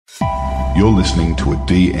You're listening to a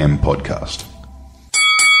DM podcast.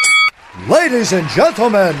 Ladies and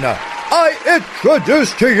gentlemen, I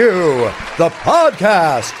introduce to you the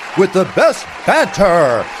podcast with the best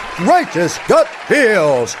banter, greatest gut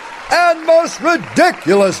feels, and most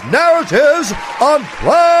ridiculous narratives on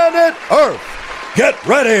planet Earth. Get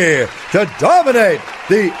ready to dominate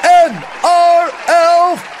the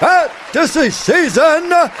NRL Fantasy season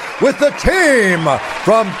with the team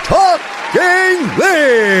from Talking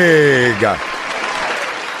League.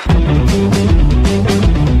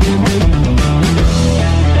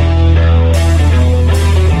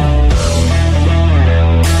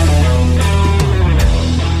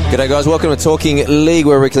 G'day guys, welcome to Talking League,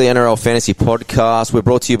 we're a weekly NRL fantasy podcast. We're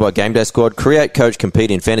brought to you by Game Day Squad. Create, coach,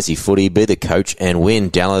 compete in fantasy footy, be the coach and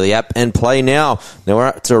win. Download the app and play now. Now we're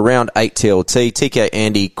up to round 8 TLT. TK,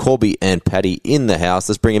 Andy, Corby and Paddy in the house.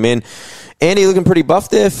 Let's bring him in. Andy looking pretty buff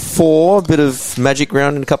there for a bit of magic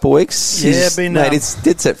round in a couple of weeks. Yeah,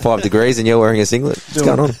 did set 5 degrees and you're wearing a singlet. What's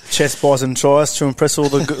going on? Chest bars and tries to impress all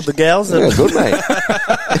the gals. Yeah, good,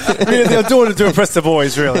 mate. Really, I'm doing it to impress the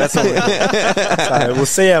boys, really. That's all.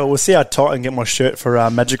 So we'll see how tight I can get my shirt for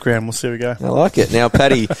magic round. We'll see how we go. I like it. Now,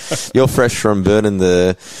 Paddy, you're fresh from burning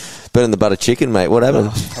the butter chicken, mate. What happened?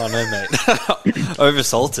 Oh, no, mate.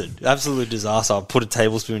 Oversalted. Absolute disaster. I put a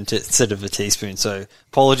tablespoon instead of a teaspoon. So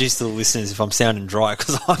apologies to the listeners if I'm sounding dry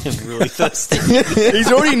because I am really thirsty.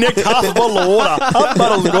 He's already nicked half a bottle of water. Half a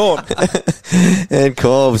bottle gone. And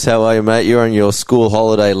Cobbs, how are you, mate? You're on your school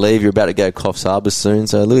holiday leave. You're about to go Coffs Harbour soon.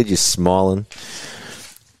 So look at you smiling.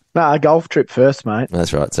 A golf trip first, mate.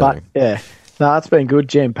 That's right. Sorry. But, yeah. No, it's been good,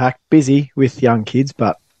 jam-packed. Busy with young kids,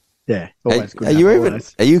 but, yeah, always good.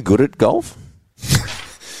 Are you good at golf?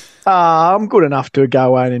 I'm good enough to go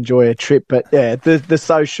away and enjoy a trip, but, yeah, the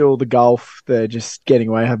social, the golf, the just getting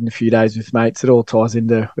away, having a few days with mates, it all ties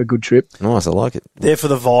into a good trip. Nice, I like it. There for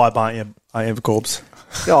the vibe, aren't you, Corbs?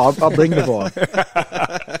 Oh, I'll bring the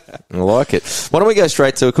vibe. I like it. Why don't we go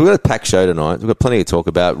straight to it? We've got a packed show tonight. We've got plenty to talk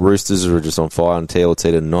about. Roosters are just on fire on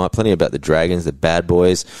TLT tonight. Plenty about the Dragons, the bad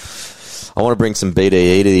boys. I want to bring some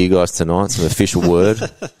BDE to you guys tonight, some official word.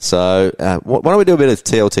 So why don't we do a bit of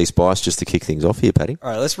TLT Spice just to kick things off here, Paddy?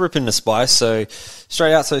 All right, let's rip into Spice. So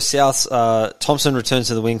straight out, South, Thompson returns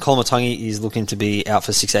to the wing. Colomatungi is looking to be out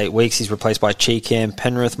for 6 to 8 weeks. He's replaced by Cheekham.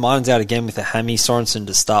 Penrith, Martin's out again with a hammy. Sorensen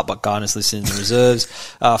to start, but Garner's listed in the reserves.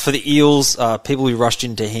 For the Eels, people who rushed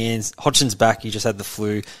into hands. Hodgson's back, he just had the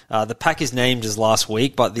flu. The pack is named as last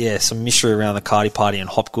week, but yeah, some mystery around the Cardi Party and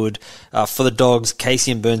Hopgood. For the Dogs,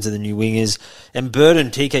 Casey and Burns are the new wingers. And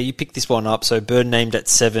Burden, TK, you picked this one up. So Burden named at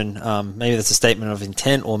 7. Maybe that's a statement of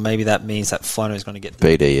intent, or maybe that means that Flano is going to get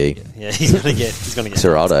BDE. Yeah, he's going to get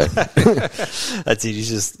Serrato. That's it.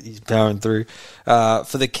 He's powering through.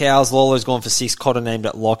 For the Cows, Lolo's gone for 6. Cotter named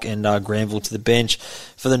at lock, and Granville to the bench.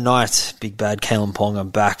 For the Knights, big bad Kalen Ponga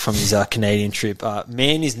back from his Canadian trip.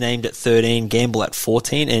 Mann is named at 13. Gamble at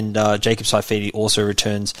 14, and Jacob Saifidi also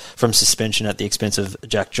returns from suspension at the expense of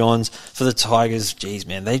Jack Johns. For the Tigers, geez,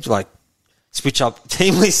 man, they switch up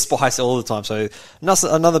teamly spice all the time. So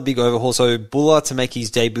another big overhaul. So Buller to make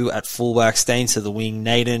his debut at fullback, Staines to the wing.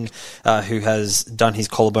 Naden, who has done his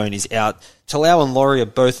collarbone, is out. Talau and Laurie are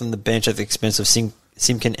both on the bench at the expense of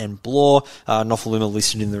Simkin and Blore. Nofaluma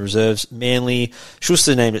listed in the reserves. Manly,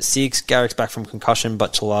 Schuster named at 6. Garrick's back from concussion,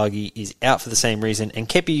 but Tulagi is out for the same reason. And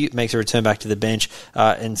Kepi makes a return back to the bench.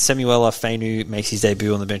 And Samuela Fainu makes his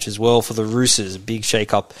debut on the bench as well. For the Roosters, big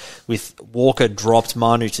shake-up with Walker dropped,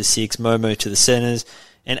 Manu to 6, Momo to the centres.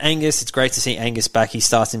 And Angus, it's great to see Angus back. He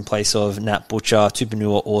starts in place of Nat Butcher.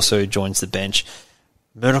 Tupanua also joins the bench.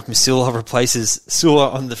 Murdoch Masila replaces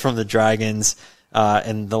Sua from the Dragons.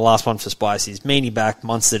 And the last one for Spice is Meaney back,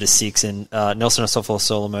 Munster to 6, and Nelson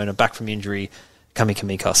Asofo-Solomona back from injury, Kami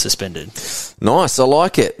Kamika suspended. Nice, I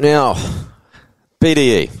like it. Now,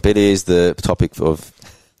 BDE. BDE is the topic of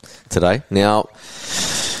today. Now,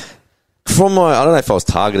 I don't know if I was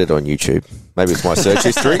targeted on YouTube. Maybe it's my search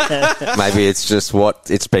history. Maybe it's just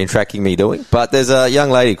what it's been tracking me doing. But there's a young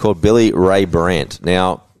lady called Billy Ray Brandt.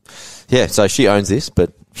 Now, yeah, so she owns this,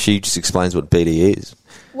 but she just explains what BDE is.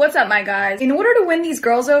 What's up, my guys? In order to win these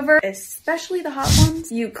girls over, especially the hot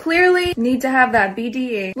ones, you clearly need to have that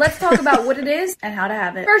BDE. Let's talk about what it is and how to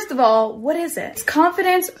have it. First of all, what is it? It's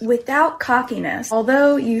confidence without cockiness,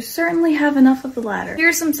 although you certainly have enough of the latter.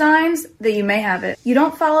 Here's some signs that you may have it. You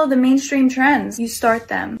don't follow the mainstream trends, you start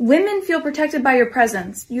them. Women feel protected by your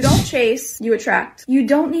presence. You don't chase, you attract. You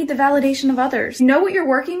don't need the validation of others. You know what you're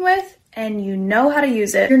working with? and you know how to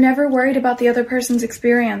use it, you're never worried about the other person's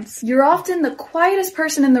experience. You're often the quietest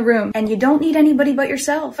person in the room, and you don't need anybody but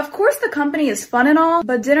yourself. Of course, the company is fun and all,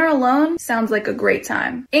 but dinner alone sounds like a great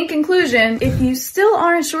time. In conclusion, if you still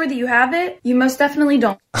aren't sure that you have it, you most definitely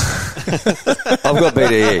don't. I've got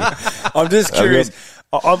BDE. I'm just curious.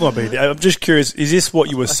 I'm just curious, is this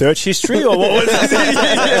what your search history or what was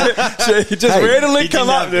it? It just randomly come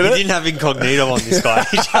up, did it? He didn't have incognito on this guy.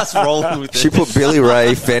 He just rolled with it. She put Billy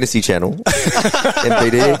Ray Fantasy Channel and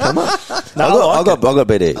BDE come up. No, I got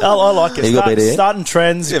BDE. I like it. You got BDE? Starting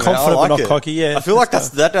trends, Yeah, man, confident I like but not it. cocky, yeah. I feel like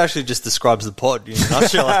that actually just describes the pod in a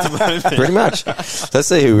nutshell at the moment. Pretty much. Let's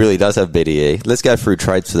see who really does have BDE. Let's go through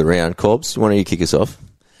trades for the round. Corbs, why don't you kick us off?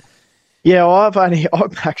 Yeah,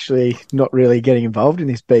 I'm actually not really getting involved in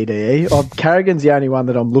this BDE. Carrigan's the only one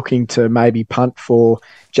that I'm looking to maybe punt for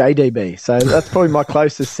JDB. So that's probably my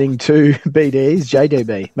closest thing to BDE is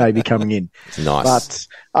JDB maybe coming in. Nice. But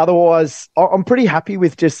otherwise, I'm pretty happy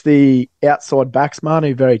with just the outside backs.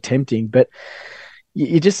 Manu, very tempting, but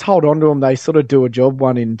you just hold on to them. They sort of do a job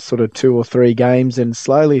one in sort of 2 or 3 games and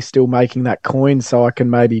slowly still making that coin so I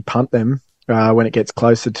can maybe punt them when it gets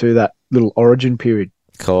closer to that little origin period.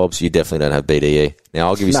 Cobbs, you definitely don't have BDE. Now,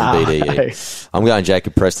 I'll give you some BDE. I'm going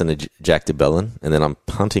Jacob Preston to Jack DeBellin, and then I'm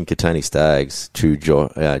punting Katoni Staggs to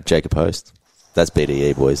Jacob Host. That's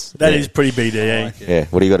BDE, boys. That is pretty BDE. Yeah.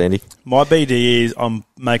 What do you got, Andy? My BDE is I'm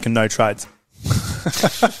making no trades. LD.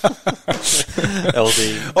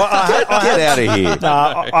 Get out of here.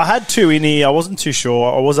 I had 2 in here. I wasn't too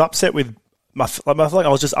sure. I was upset with I feel like I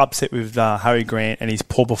was just upset with Harry Grant and his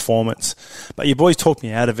poor performance. But your boys talked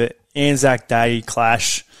me out of it. Anzac Day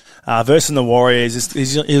clash versus the Warriors.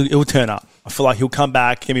 He'll turn up. I feel like he'll come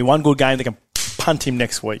back. Give me one good game. They can punt him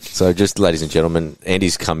next week. So just, ladies and gentlemen,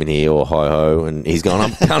 Andy's coming here, or hi-ho, and he's gone,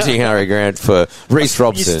 I'm punting Harry Grant for Reece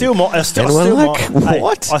Robson. You still might. I still like, might.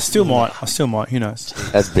 what? Hey, I still might. Who knows?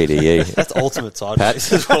 That's BDE. That's ultimate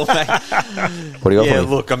sideways as well, mate. What do you got Yeah, for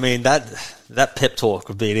me? look, I mean, that pep talk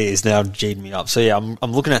of BD is now G'd me up. So, yeah,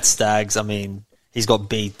 I'm looking at Staggs. I mean, he's got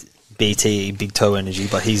BT, big toe energy,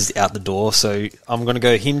 but he's out the door. So I'm going to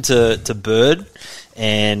go him to Bird,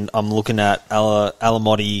 and I'm looking at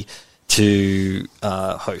Alamotti to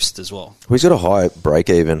Host as well. He's got a high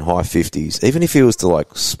break-even, high 50s. Even if he was to,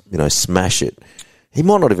 smash it, he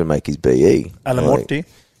might not even make his BE. Alamotti.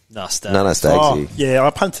 No, Staggs. No, Staggsy. Yeah, I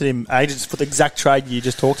punted him ages for the exact trade you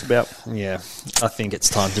just talked about. Yeah, I think it's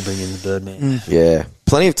time to bring in the Birdman. Yeah.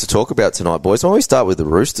 Plenty to talk about tonight, boys. Why don't we start with the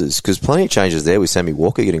Roosters? Because plenty of changes there with Sammy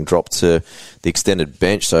Walker getting dropped to the extended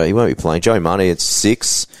bench, so he won't be playing. Joey Manu at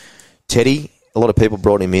 6. Teddy, a lot of people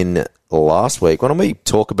brought him in last week. Why don't we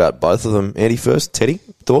talk about both of them? Andy first. Teddy,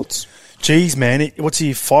 thoughts? Geez, man. What's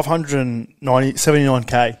he,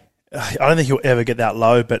 579K? I don't think he'll ever get that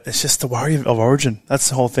low, but it's just the worry of Origin. That's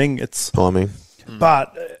the whole thing. It's Timing.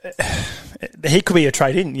 But he could be a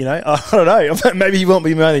trade in, I don't know. Maybe he won't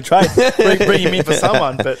be my only trade. Bring him in for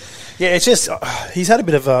someone. But, yeah, it's just he's had a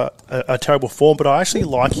bit of a terrible form, but I actually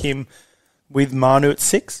like him with Manu at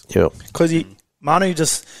 6. Yeah. Because Manu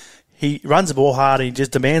just... He runs the ball hard. He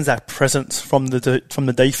just demands that presence from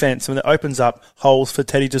the defense, and it opens up holes for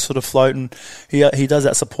Teddy to sort of float. And he does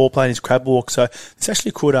that support play in his crab walk. So this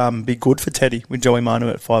actually could be good for Teddy with Joey Manu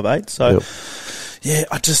at 5'8". So yeah,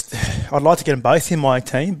 I'd like to get them both in my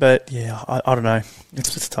team, but yeah, I don't know.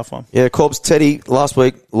 It's just a tough one. Yeah, Corbs, Teddy last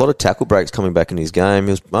week, a lot of tackle breaks coming back in his game. He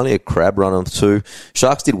was only a crab runner too.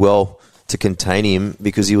 Sharks did well to contain him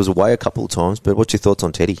because he was away a couple of times. But what's your thoughts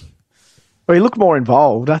on Teddy? Well, he looked more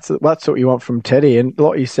involved. That's what you want from Teddy. And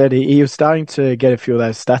like you said, he was starting to get a few of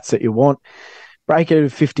those stats that you want. Break even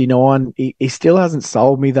 59. He still hasn't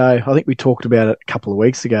sold me, though. I think we talked about it a couple of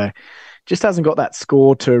weeks ago. Just hasn't got that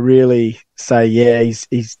score to really say, yeah,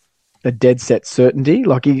 he's a dead set certainty.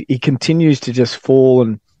 Like he continues to just fall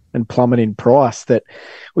and plummet in price. That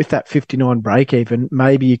with that 59 break even,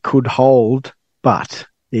 maybe he could hold, but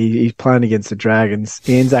he's playing against the Dragons.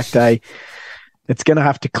 The Anzac Day, it's going to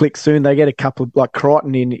have to click soon. They get a couple of, like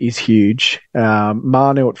Crichton in is huge.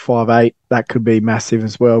 Manu at 5'8", that could be massive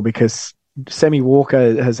as well because Sammy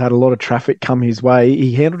Walker has had a lot of traffic come his way.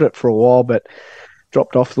 He handled it for a while, but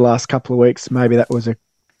dropped off the last couple of weeks. Maybe that was a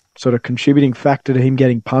sort of contributing factor to him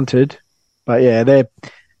getting punted. But yeah,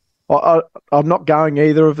 I'm not going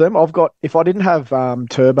either of them. If I didn't have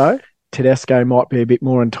Turbo, Tedesco might be a bit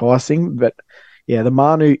more enticing. But yeah, the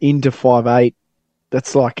Manu into 5'8",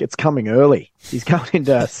 that's like it's coming early. He's coming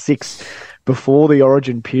into 6 before the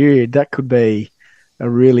Origin period. That could be a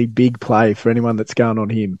really big play for anyone that's going on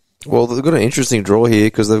him. Well, they've got an interesting draw here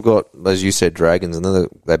because they've got, as you said, Dragons, and then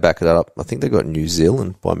they back it up. I think they've got New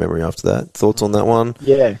Zealand by memory after that. Thoughts on that one?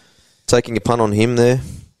 Yeah. Taking a punt on him there?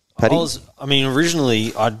 Paddy?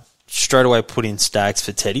 Originally I'd straight away put in Stags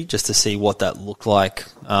for Teddy just to see what that looked like.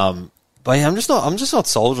 But yeah, I'm just not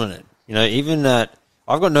sold on it. You know, even that,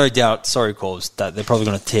 I've got no doubt, sorry, Corbs, that they're probably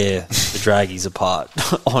going to tear the Draggies apart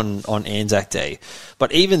on Anzac Day.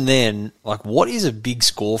 But even then, like, what is a big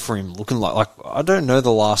score for him looking like? Like, I don't know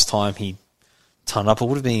the last time he turned up. It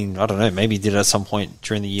would have been, I don't know, maybe he did it at some point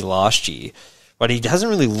during the year last year. But he hasn't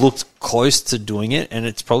really looked close to doing it, and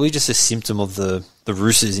it's probably just a symptom of the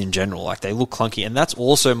Roosters in general. Like, they look clunky. And that's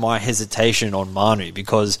also my hesitation on Manu,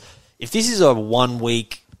 because if this is a 1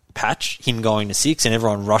 week patch, him going to 6 and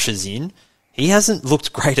everyone rushes in, he hasn't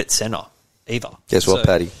looked great at centre either. Guess what,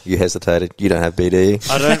 Paddy? You hesitated. You don't have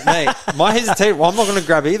BDE. I don't, mate. My hesitation, I'm not going to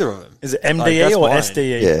grab either of them. Is it MDE or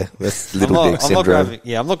SDE? Yeah, that's little dick syndrome.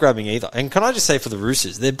 I'm not grabbing either. And can I just say for the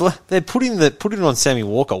Roosters, they're putting it on Sammy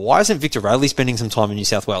Walker. Why isn't Victor Radley spending some time in New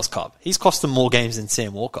South Wales Cup? He's cost them more games than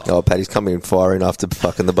Sam Walker. Oh, Paddy's coming in firing after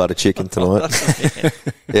fucking the butter chicken tonight.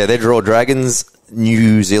 Yeah, they draw Dragons,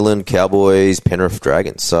 New Zealand Cowboys, Penrith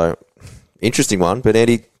Dragons. So, interesting one. But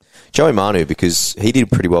Andy, Joey Manu, because he did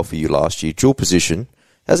pretty well for you last year. Dual position.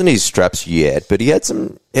 Hasn't his straps yet, but he had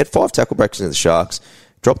 5 tackle breaks in the Sharks.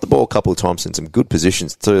 Dropped the ball a couple of times in some good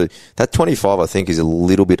positions too. That 25, I think, is a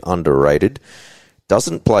little bit underrated.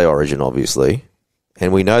 Doesn't play Origin, obviously.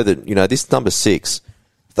 And we know that, this number 6,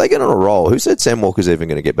 if they get on a roll, who said Sam Walker's even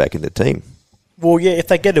going to get back in the team? Well, yeah, if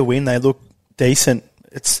they get a win, they look decent.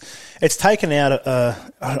 It's taken out, I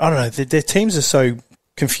don't know, their teams are so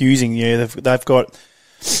confusing. Yeah, they've got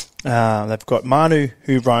Manu,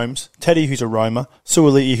 who roams, Teddy, who's a roamer,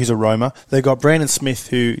 Suaalii, who's a roamer. They've got Brandon Smith,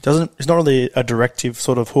 who is not really a directive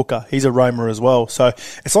sort of hooker. He's a roamer as well. So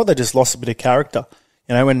it's like they just lost a bit of character.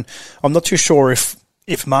 And I'm not too sure if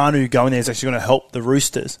Manu going there is actually going to help the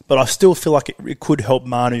Roosters, but I still feel like it could help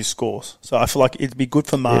Manu's scores. So I feel like it'd be good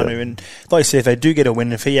for Manu. Yeah. And like I said, if they do get a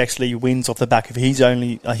win, if he actually wins off the back of his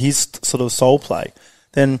sort of sole play,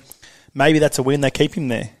 then maybe that's a win. They keep him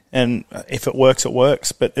there. And if it works, it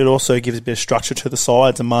works. But it also gives a bit of structure to the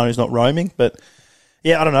sides, and Manu's not roaming. But,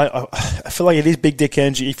 yeah, I don't know. I feel like it is big dick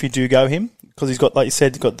energy if you do go him, because he's got, like you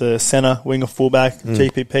said, he's got the centre, winger, fullback,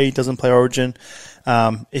 GPP, doesn't play Origin.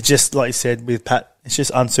 It's just, like you said, with Pat, it's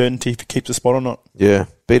just uncertainty if he keeps a spot or not. Yeah,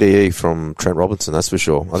 BDE from Trent Robinson, that's for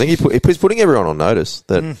sure. I think he's putting everyone on notice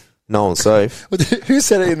that no one's safe. Who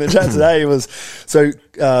said it in the chat today? It was,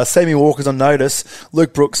 Sammy Walker's on notice.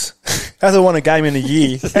 Luke Brooks hasn't won a game in a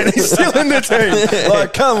year, and he's still in the team.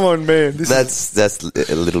 Like, come on, man. That's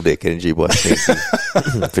a little bit energy, boy.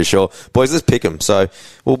 For sure. Boys, let's pick him. So,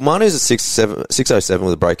 Manu's at 607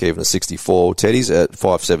 with a break-even at 64. Teddy's at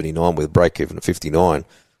 579 with a break-even at 59.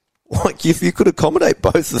 Like, if you could accommodate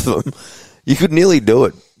both of them, you could nearly do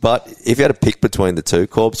it. But if you had to pick between the two,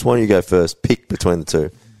 Corbs, why don't you go first? Pick between the two.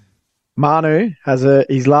 Manu has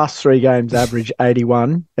his last 3 games average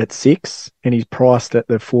 81 at 6, and he's priced at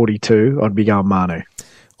the 42. I'd be going Manu.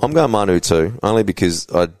 I'm going Manu too, only because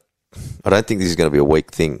I don't think this is going to be a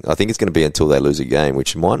weak thing. I think it's going to be until they lose a game,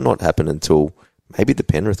 which might not happen until maybe the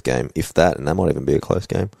Penrith game, if that, and that might even be a close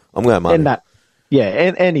game. I'm going Manu.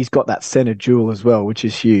 And he's got that centre duel as well, which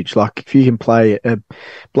is huge. Like, if you can play a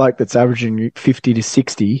bloke that's averaging 50 to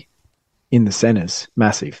 60 in the centres,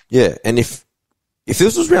 massive. Yeah, and if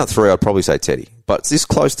this was round 3, I'd probably say Teddy. But it's this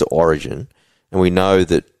close to Origin, and we know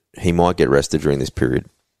that he might get rested during this period.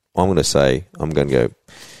 I'm going to go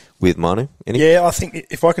with Manu. Yeah, I think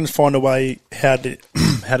if I can find a way how to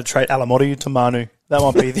trade Alamotti to Manu, that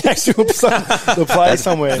might be the actual the play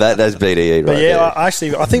somewhere. That's BDE, right? But yeah, I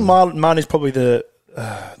think Manu's probably the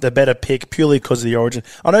better pick purely because of the Origin.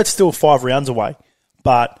 I know it's still 5 rounds away,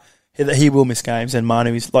 but he will miss games, and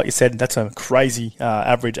Manu is, like you said, that's a crazy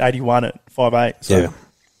average, 81 at 5'8". So. Yeah,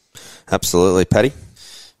 absolutely. Paddy?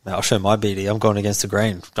 I'll show my BD. I'm going against the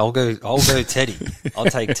grain. I'll go Teddy. I'll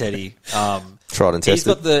take Teddy. Tried and tested. He's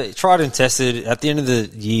got the tried and tested. At the end of the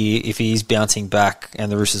year, if he's bouncing back and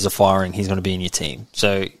the Roosters are firing, he's going to be in your team.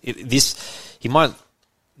 So he might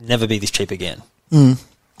never be this cheap again.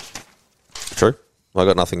 True. I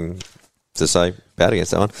got nothing to say bad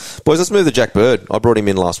against that one. Boys, let's move to Jack Bird. I brought him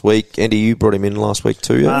in last week. Andy, you brought him in last week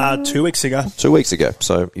too, yeah? 2 weeks ago. 2 weeks ago.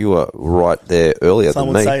 So you were right there earlier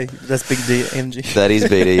than me. Someone would say that's big D energy. That is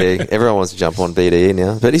BDE. Everyone wants to jump on BDE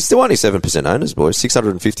now. But he's still only 7% owners, boys.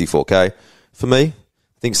 654K. For me, I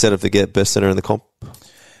think set up to get best centre in the comp.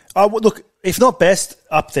 Look, if not best,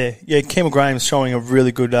 up there. Yeah, Campbell Graham's showing a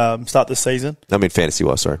really good start this season. I mean,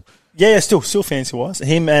 fantasy-wise, sorry. Yeah, still fancy-wise.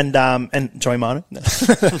 Him and Joey Manu.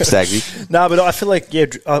 Stagsy. No, but I feel like,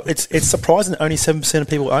 it's surprising that only 7% of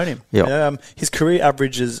people own him. Yep. His career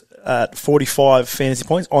average is at 45 fantasy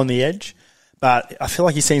points on the edge, but I feel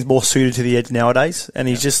like he seems more suited to the edge nowadays, and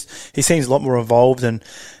he seems a lot more evolved. And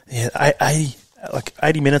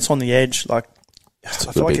 80 minutes on the edge, like I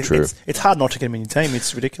feel like it's hard not to get him in your team.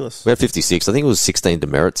 It's ridiculous. We had 56. I think it was 16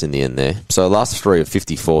 demerits in the end there. So last three of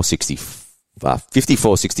 54,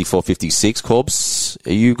 64, 56. Corbs,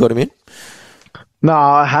 you got him in? No,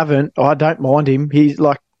 I haven't. I don't mind him. He's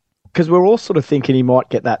like, because we're all sort of thinking he might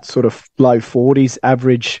get that sort of low 40s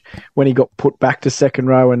average when he got put back to second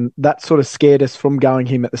row, and that sort of scared us from going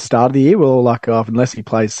him at the start of the year. We're all like, oh, unless he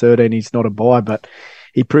plays 13, he's not a buy, but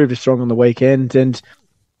he proved us strong on the weekend. And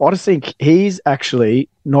I just think he's actually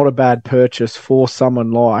not a bad purchase for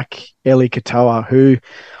someone like Eli Katoa, who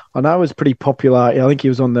I know is pretty popular. I think he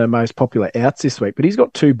was on the most popular outs this week, but he's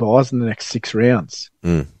got 2 buys in the next 6 rounds.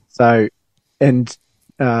 So, and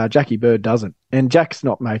Jackie Bird doesn't. And Jack's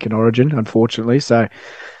not making Origin, unfortunately. So,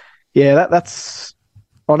 yeah, that's...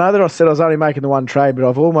 I know that I said I was only making the one trade, but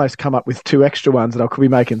I've almost come up with 2 extra ones, and I could be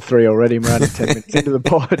making 3 already. I'm only 10 minutes into the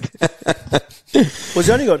pod. Well, he's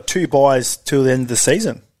only got 2 buys till the end of the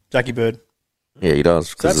season, Jackie Bird. Yeah, he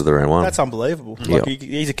does, because of the round 1. That's unbelievable. Like,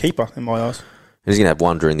 he's a keeper in my eyes. He's going to have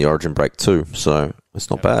 1 during the Origin break too, so it's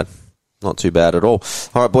not bad. Not too bad at all.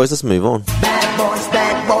 All right, boys, let's move on. Bad boys,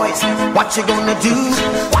 what you gonna do?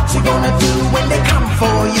 What you gonna do when they come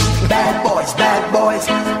for you? Bad boys,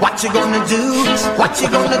 what you gonna do? What you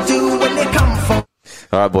gonna do when they come for?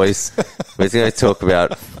 All right, boys, we're going to talk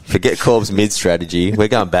about, forget Corb's mid strategy. We're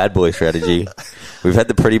going bad boy strategy. We've had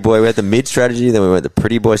the pretty boy, we had the mid strategy, then we went the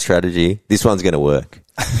pretty boy strategy. This one's going to work.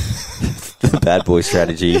 The bad boy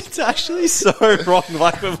strategy. It's actually so wrong.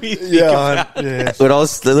 Like when we think about it. When I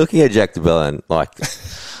was looking at Jack DeBellin, like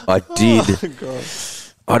I did,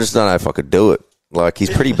 I just don't know if I could do it. Like he's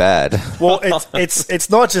pretty bad. Well, it's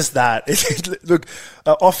not just that. Look,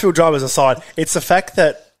 off-field drivers aside, it's the fact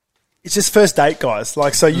that it's just first date guys.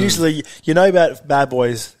 Like so, usually you know about bad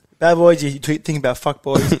boys. Bad boys, you think about fuck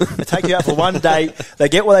boys. They take you out for one date, they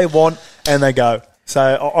get what they want, and they go.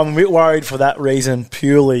 So I'm a bit worried for that reason,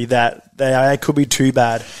 purely that they could be too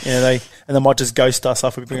bad. You know, they might just ghost us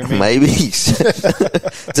after we bring them in. Maybe.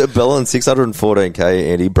 DeBellin,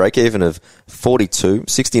 614k, Andy. Break even of 42,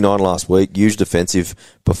 69 last week. Huge defensive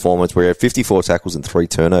performance where he had 54 tackles and 3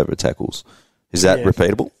 turnover tackles. Is that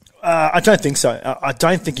repeatable? I don't think so. I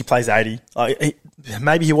don't think he plays 80.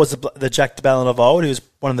 Maybe he was the Jack DeBellin of old. He was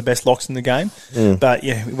one of the best locks in the game. But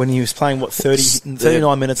yeah, when he was playing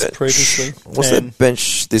 39 minutes previously. What's their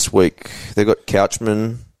bench this week? They've got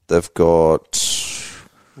Couchman. They've got.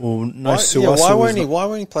 Well, why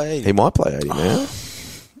won't he play 80? He might play 80 now.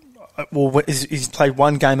 Well, he's played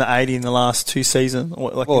one game at 80 in the last 2 seasons.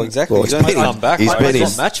 Exactly. Well, he's only come back.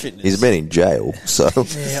 He's been in jail, so...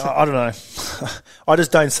 Yeah, I don't know. I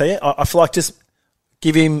just don't see it. I feel like just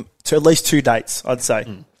give him to at least 2 dates, I'd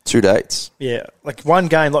say. 2 dates? Yeah, like one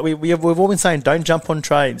game. Like we've all been saying, don't jump on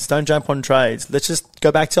trades. Don't jump on trades. Let's just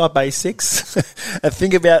go back to our basics and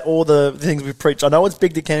think about all the things we preach. I know it's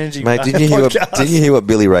big dick energy. Mate, didn't you hear what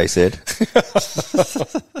Billy Ray said?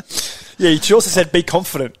 Yeah, she also said be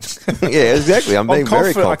confident. Yeah, exactly. I'm being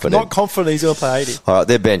very confident. I'm not confident he's going to play 80. All right,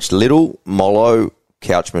 they're benched. Little, Mollo,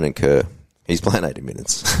 Couchman and Kerr. He's playing 80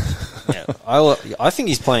 minutes. Yeah, I think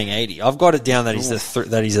he's playing 80. I've got it down that he's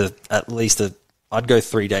at least I'd go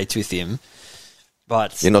 3 dates with him.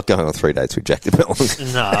 But you're not going on 3 dates with Jack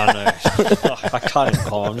DeBellin. No. I can't even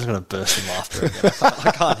call. I'm just going to burst in laughter again.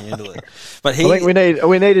 I can't handle it. But I think we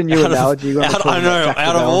need a new analogy. I know.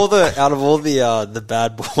 Out of all the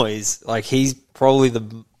bad boys, like he's probably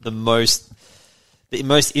the most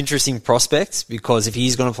interesting prospect, because if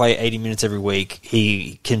he's going to play 80 minutes every week,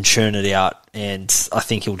 he can churn it out, and I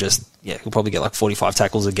think he'll probably get like 45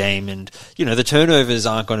 tackles a game, and the turnovers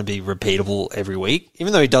aren't going to be repeatable every week,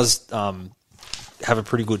 even though he does have a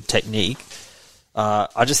pretty good technique.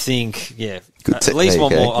 I just think, at least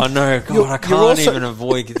one more. I know, God, I can't even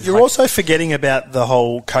avoid. You're also forgetting about the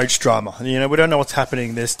whole coach drama. We don't know what's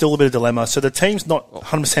happening. There's still a bit of dilemma. So the team's not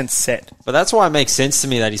 100% set. But that's why it makes sense to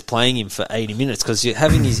me that he's playing him for 80 minutes, because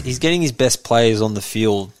he's getting his best players on the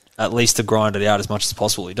field at least to grind it out as much as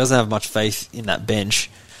possible. He doesn't have much faith in that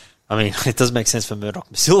bench. I mean, it does make sense for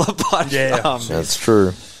Murdoch-Masila, but that's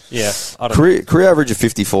true. Yeah, career average of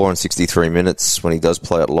 54 and 63 minutes when he does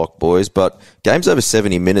play at lock, boys. But games over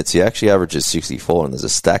 70 minutes, he actually averages 64, and there's a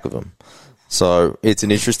stack of them. So it's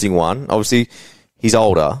an interesting one. Obviously, he's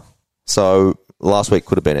older, so last week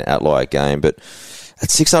could have been an outlier game. But at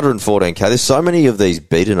 614k, there's so many of these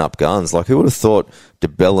beaten up guns. Like, who would have thought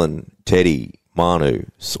DeBellin, Teddy, Manu,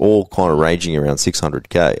 all kind of ranging around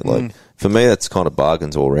 600k? Like, for me, that's kind of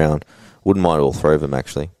bargains all around. Wouldn't mind all three of them,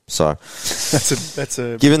 actually. So, That's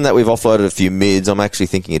a given that we've offloaded a few mids, I'm actually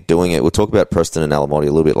thinking of doing it. We'll talk about Preston and Alamotti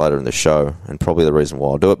a little bit later in the show, and probably the reason why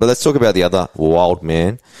I'll do it. But let's talk about the other wild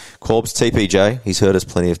man, Corbs TPJ. He's heard us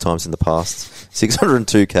plenty of times in the past.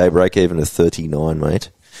 602k break even to 39,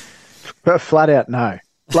 mate. But flat out, no.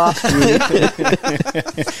 Last year,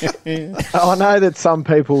 I know that some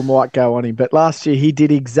people might go on him, but last year he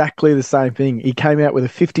did exactly the same thing. He came out with a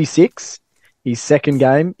 56. His second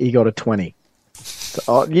game, he got a 20.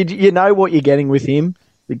 So, you know what you're getting with him.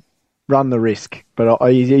 Run the risk, but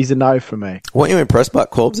he's a no for me. Weren't you impressed by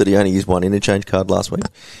Corbs that he only used one interchange card last week?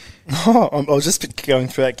 I was just going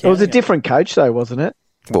through that. It was a different coach, though, wasn't it?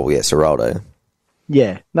 Well, yeah, Serraldo.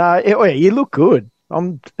 Yeah. No, you look good.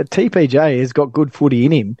 TPJ has got good footy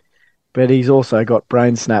in him, but he's also got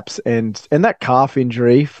brain snaps and that calf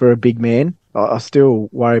injury for a big man. I still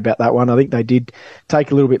worry about that one. I think they did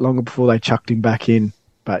take a little bit longer before they chucked him back in.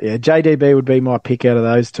 But yeah, JDB would be my pick out of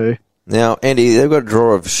those two. Now, Andy, they've got a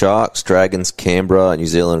draw of Sharks, Dragons, Canberra, New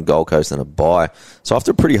Zealand, Gold Coast, and a bye. So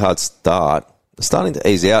after a pretty hard start, they're starting to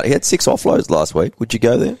ease out. He had 6 offloads last week. Would you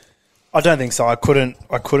go there? I don't think so. I couldn't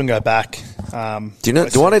go back. Do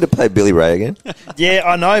I need to play Billy Ray again? Yeah,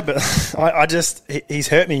 I know, but he's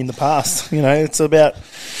hurt me in the past. You know, it's about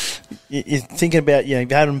you're thinking about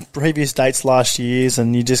you've had him previous dates last year's,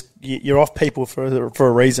 and you're off people for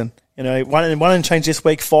a reason. You know, one and change this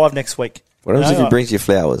week, 5 next week. What happens if he brings you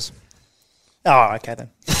flowers? Oh, okay then.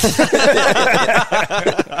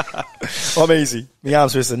 I'm easy. The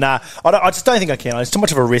arms twisted. Nah, I just don't think I can. It's too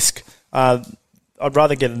much of a risk. I'd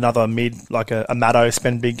rather get another mid, like a Matto,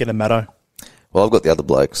 spend big, get a Matto. Well, I've got the other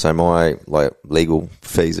bloke, so my legal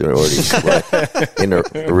fees are already in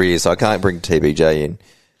arrears, so I can't bring TBJ in.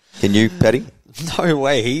 Can you, Paddy? No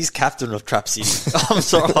way. He's captain of Trap City. I'm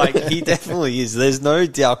sorry. He definitely is. There's no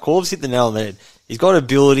doubt. Corbs hit the nail on the head. He's got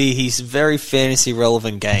ability. He's a very fantasy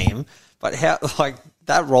relevant game. But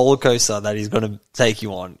that roller coaster that he's going to take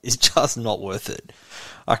you on is just not worth it.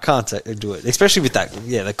 I can't do it, especially with that.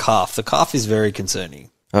 Yeah, the calf. The calf is very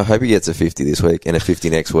concerning. I hope he gets a 50 this week and a 50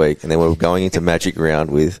 next week, and then we're going into Magic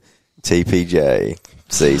Round with TPJ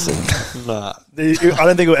season. Nah. I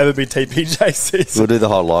don't think it'll ever be TPJ season. We'll do the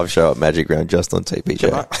whole live show at Magic Round just on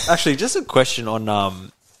TPJ. Actually, just a question on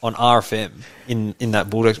RFM in that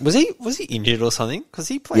Bulldogs. Was he injured or something? Because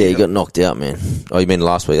he played. Yeah, he got knocked out, man. Oh, you mean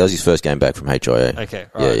last week? That was his first game back from HIA. Okay,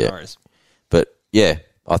 right. Yeah. No worries. But yeah,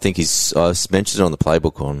 I think I mentioned it on the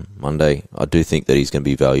playbook on Monday. I do think that he's going to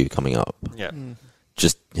be value coming up. Yeah.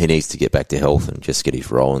 Just he needs to get back to health and just get his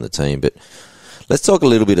role in the team. But let's talk a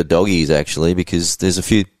little bit of doggies, actually, because there's a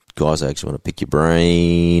few guys I actually want to pick your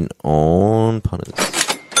brain on. Punters.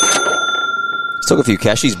 Let's talk a few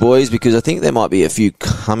cashies, boys, because I think there might be a few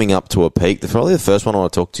coming up to a peak. Probably the first one I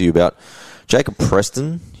want to talk to you about, Jacob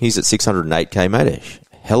Preston. He's at 608k, mate.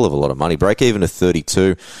 A hell of a lot of money. Break even to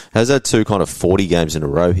 32. Has had 2 kind of 40 games in a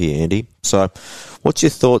row here, Andy. So what's your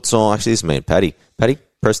thoughts on... Actually, this is me and Paddy. Paddy,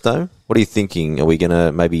 Presto, what are you thinking? Are we going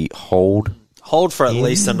to maybe hold for at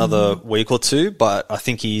least another week or two, but I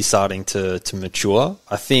think he's starting to mature.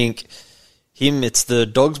 I think it's the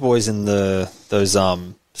Dogs boys and those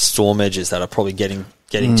Storm edges that are probably getting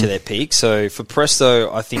to their peak. So for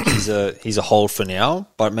Presto, I think he's a hold for now,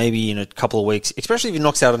 but maybe in a couple of weeks, especially if he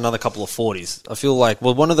knocks out another couple of 40s. I feel like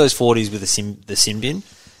one of those 40s with the sin bin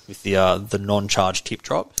with the non-charge tip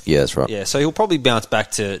drop. Yeah, that's right. Yeah, so he'll probably bounce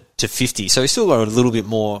back to 50. So he's still got a little bit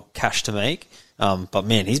more cash to make. But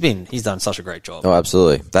man, he's done such a great job. Oh,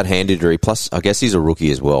 absolutely. That hand injury, plus I guess he's a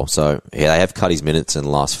rookie as well. So yeah, they have cut his minutes in the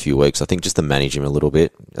last few weeks. I think just to manage him a little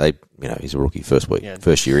bit. He's a rookie first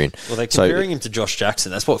year in. Well, they're comparing him to Josh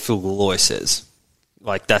Jackson. That's what Phil Galloy says.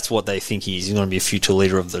 Like that's what they think he is. He's going to be a future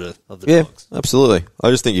leader of the Dogs. Absolutely. I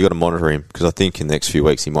just think you got to monitor him because I think in the next few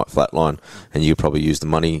weeks he might flatline, and you probably use the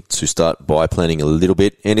money to start buy planning a little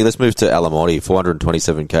bit. Andy, let's move to Alamotti,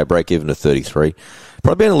 427k, break even to 33.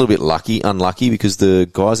 Probably been a little bit unlucky because the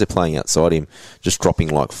guys they're playing outside him just dropping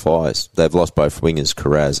like flies. They've lost both wingers,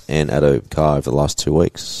 Carraz and Addo Carr, over the last 2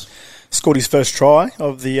 weeks. Scored his first try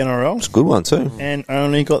of the NRL. It's a good one too. And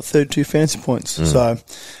only got 32 fantasy points. So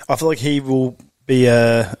I feel like he will be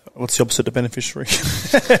what's the opposite of beneficiary?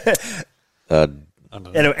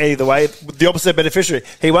 Either way, the opposite of beneficiary.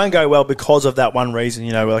 He won't go well because of that one reason.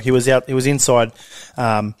 Like he was inside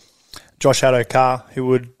Josh Addo Carr, who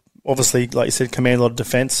would obviously, like you said, command a lot of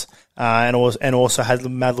defence, and also had a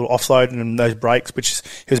mad little offload and those breaks, which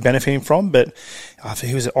he was benefiting from. But I think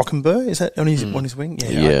he was at Ockenberg. Is that on his wing?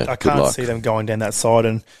 Yeah, I can't see them going down that side,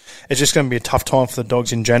 and it's just going to be a tough time for the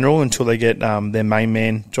Dogs in general until they get their main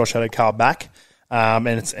man Josh Addo Carr back.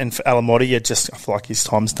 And for Alamotti, I feel like his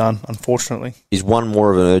time's done, unfortunately. Is one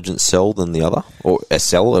more of an urgent sell than the other, or a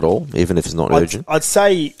sell at all, even if it's not urgent? I'd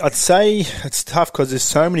say it's tough because there's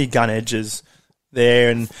so many gun edges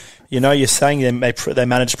there, and you're saying they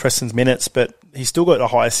manage Preston's minutes, but he's still got a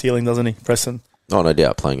higher ceiling, doesn't he, Preston? Oh, no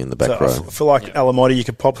doubt, playing in the back row. I feel like Alamotti, you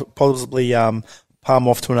could possibly palm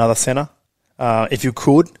off to another centre. If you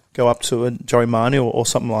could, go up to a Joey Manu or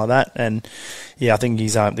something like that. And, I think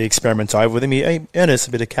he's the experiment's over with him. He earned us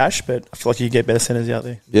a bit of cash, but I feel like you get better centres out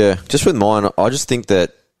there. Yeah, just with mine, I just think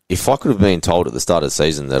that if I could have been told at the start of the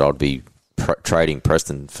season that I'd be trading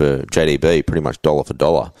Preston for JDB pretty much dollar for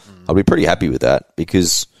dollar, I'd be pretty happy with that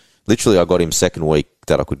because literally I got him second week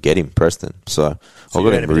that I could get him, Preston. So I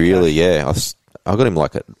got him really, I got him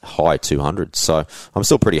like at high 200s. So I'm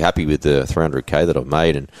still pretty happy with the 300k that I've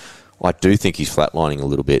made, and I do think he's flatlining a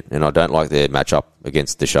little bit, and I don't like their matchup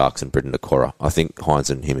against the Sharks and Britton Decora. I think Hines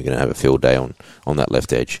and him are going to have a field day on that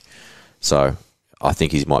left edge. So I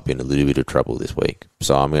think he might be in a little bit of trouble this week.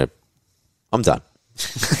 So I'm done.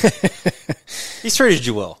 He's treated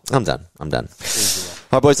you well. I'm done. All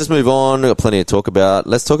right, boys, let's move on. We've got plenty to talk about.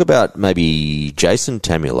 Let's talk about maybe Jason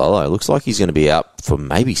Taumalolo. Looks like he's going to be out for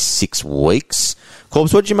maybe 6 weeks.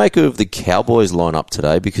 Corbs, what did you make of the Cowboys lineup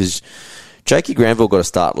today? Because Jakey Granville got a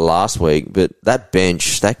start last week, but that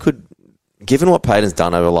bench, that could, given what Payton's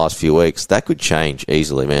done over the last few weeks, that could change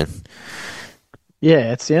easily, man.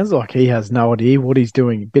 Yeah, it sounds like he has no idea what he's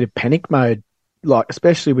doing. A bit of panic mode, like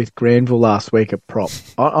especially with Granville last week at prop.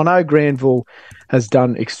 I know Granville has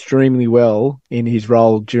done extremely well in his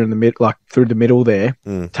role during through the middle there,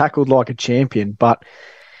 tackled like a champion. But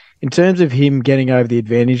in terms of him getting over the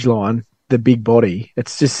advantage line, the big body, it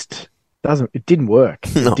didn't work.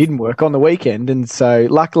 No. It didn't work on the weekend, and so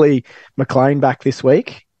luckily McLean back this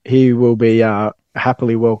week. He will be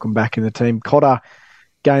happily welcome back in the team. Cotter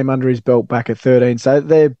game under his belt back at 13, so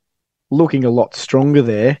they're looking a lot stronger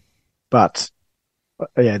there. But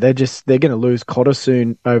they're going to lose Cotter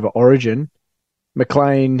soon over Origin.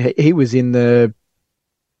 McLean, he was in the.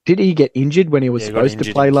 Did he get injured when he was supposed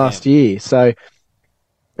to play last year? So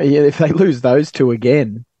if they lose those two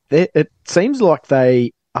again, it seems like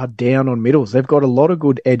they are down on middles. They've got a lot of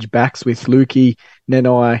good edge backs with Lukey,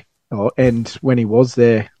 Nenai, and when he was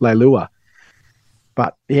there, Leilua.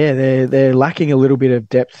 But they're lacking a little bit of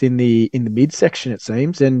depth in the midsection, it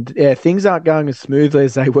seems. And things aren't going as smoothly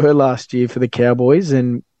as they were last year for the Cowboys.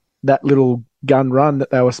 And that little gun run that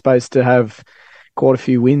they were supposed to have quite a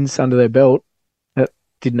few wins under their belt, that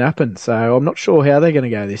didn't happen. So I'm not sure how they're going to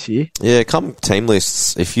go this year. Yeah, come team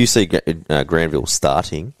lists, if you see Granville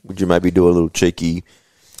starting, would you maybe do a little cheeky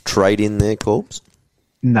trade in there, Corbs?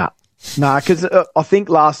 Nah, because I think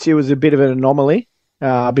last year was a bit of an anomaly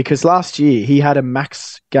because last year he had a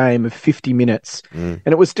max game of 50 minutes and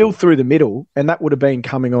it was still through the middle, and that would have been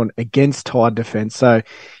coming on against Tide defence. So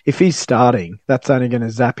if he's starting, that's only going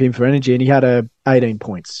to zap him for energy, and he had 18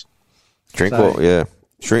 points. Drinkwater, yeah.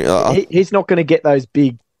 He's not going to get those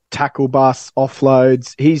big tackle busts,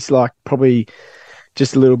 offloads. He's like probably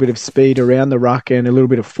just a little bit of speed around the ruck and a little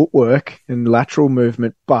bit of footwork and lateral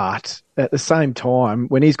movement. But at the same time,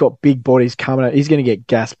 when he's got big bodies coming out, he's going to get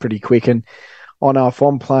gassed pretty quick. And I know if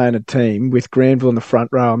I'm playing a team with Granville in the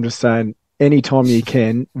front row, I'm just saying anytime you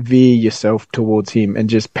can, veer yourself towards him and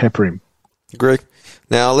just pepper him. Greg.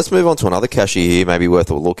 Now, let's move on to another cashier here, maybe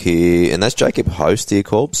worth a look here, and that's Jacob Host here,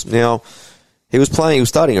 Corbs. Now, he was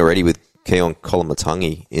starting already with Keon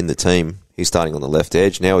Kolomatangi in the team. He's starting on the left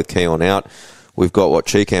edge. Now with Keon out, we've got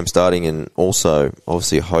Cheekham starting, and also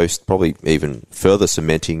obviously Host probably even further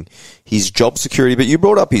cementing his job security. But you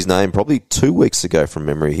brought up his name probably 2 weeks ago from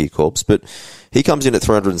memory here, Corbs. But he comes in at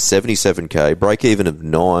 377k, break even of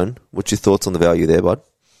 9. What's your thoughts on the value there, bud?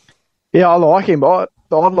 Yeah, I like him. I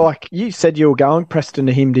like, you said you were going Preston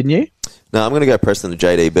to him, didn't you? No, I'm going to go Preston to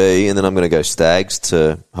JDB, and then I'm going to go Stags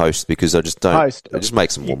to Host because I just don't. Host. It just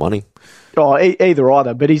makes some more money. Oh,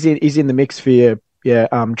 either, but he's in the mix for your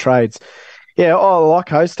trades. Yeah, I like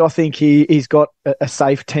Host. I think he's got a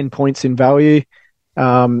safe 10 points in value.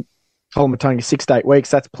 Kolomatangi 6 to 8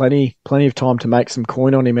 weeks. That's plenty of time to make some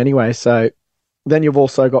coin on him anyway. So then you've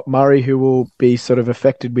also got Murray, who will be sort of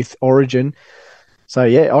affected with Origin. So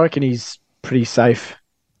yeah, I reckon he's pretty safe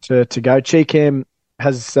to go. Cheekham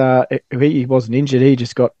has he wasn't injured, he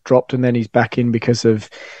just got dropped, and then he's back in because of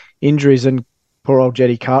injuries. And poor old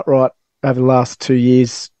Jetty Cartwright over the last 2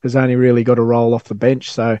 years has only really got a roll off the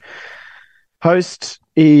bench. So Host,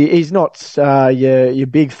 he's not your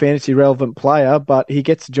big fantasy relevant player, but he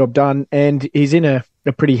gets the job done, and he's in a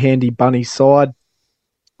pretty handy bunny side.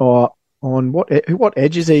 On what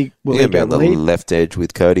edge is he? Will he be on the left edge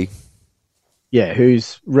with Cody?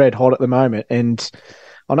 who's red hot at the moment. And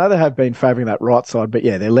I know they have been favouring that right side, but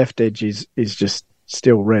their left edge is just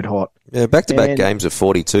still red hot. Yeah, back-to-back games of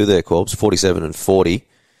 42 there, Corbs, 47 and 40.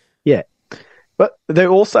 Yeah. But they're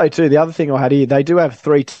also, too, the other thing I had here, they do have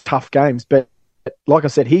 3 tough games, but like I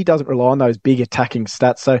said, he doesn't rely on those big attacking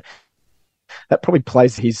stats, so that probably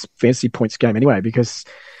plays his fantasy points game anyway, because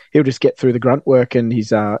he'll just get through the grunt work and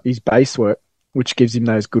his base work, which gives him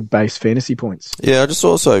those good base fantasy points. Yeah, I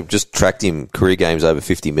just tracked him career games over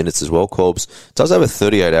 50 minutes as well, Corbs. Does have a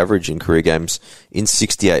 38 average in career games in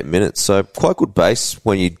 68 minutes, so quite good base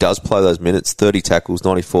when he does play those minutes, 30 tackles,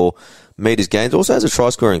 94 metres gained. Also has a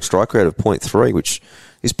try-scoring strike rate of 0.3, which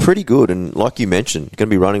is pretty good, and like you mentioned, going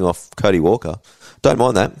to be running off Cody Walker. Don't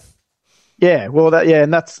mind that. Yeah, well,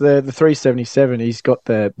 and that's the 377. He's got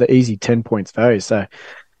the easy 10 points value, so...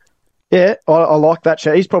 Yeah, I like that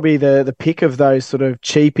show. He's probably the pick of those sort of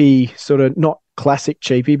cheapy, sort of not classic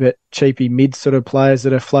cheapy, but cheapy mid sort of players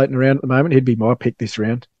that are floating around at the moment. He'd be my pick this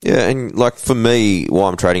round. Yeah, and like for me, why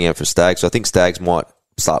I'm trading out for Stags, I think Stags might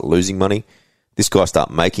start losing money. This guy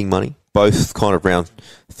start making money. Both kind of round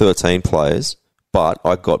 13 players, but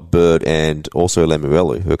I got Bird and also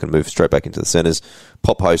Lemuelu, who can move straight back into the centres.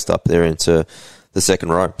 Pop Host up there into the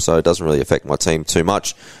second row, so it doesn't really affect my team too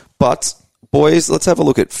much. But... boys, let's have a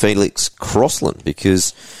look at Felix Crossland,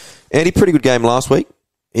 because Andy, pretty good game last week.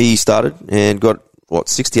 He started and got,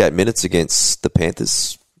 68 minutes against the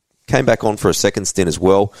Panthers. Came back on for a second stint as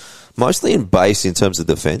well, mostly in base in terms of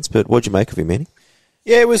defence, but what'd you make of him, Andy?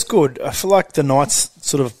 Yeah, it was good. I feel like the Knights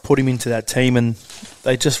sort of put him into that team and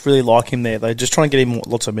they just really like him there. They're just trying to get him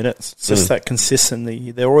lots of minutes. It's just that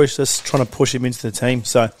consistently. They're always just trying to push him into the team.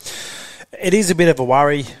 So it is a bit of a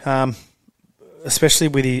worry. Especially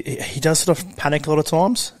with he does sort of panic a lot of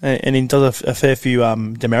times, and he does a fair few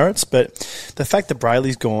demerits. But the fact that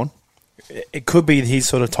Brayley's gone, it could be his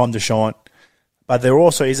sort of time to shine. But there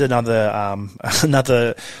also is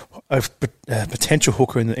another potential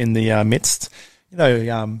hooker in the midst. You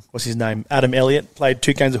know, what's his name? Adam Elliott played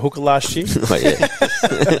 2 games of hooker last year. Oh, yeah.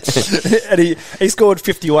 And he scored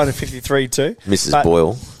 51 and 53 too. Mrs.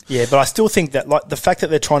 Boyle. Yeah, but I still think that like the fact that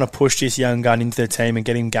they're trying to push this young gun into the team and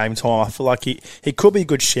get him game time, I feel like he could be a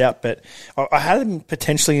good shout. But I had him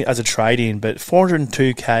potentially as a trade-in, but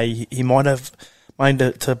 402k, he might have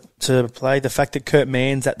minded to play. The fact that Kurt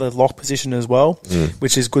Mann's at the lock position as well,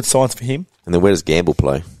 which is good signs for him. And then where does Gamble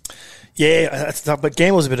play? Yeah, but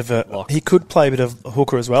Gamble's a bit of a... He could play a bit of a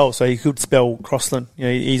hooker as well, so he could spell Crossland. You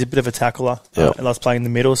know, he's a bit of a tackler and loves playing in the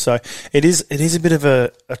middle. So it is a bit of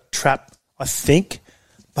a trap, I think,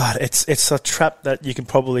 but it's a trap that you can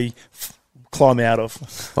probably climb out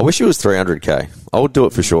of. I wish it was 300k. I would do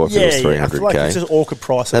it for sure if it was 300k. I feel like it's just awkward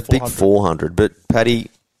price at that big 400. But Paddy,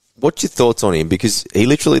 what's your thoughts on him? Because he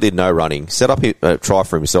literally did no running, set up a try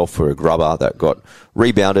for himself for a grubber that got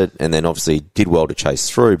rebounded, and then obviously did well to chase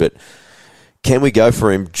through. But can we go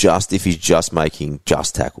for him just if he's just making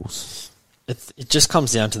just tackles? It just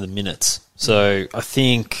comes down to the minutes. So I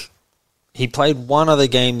think he played one other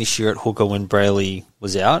game this year at hooker when Brayley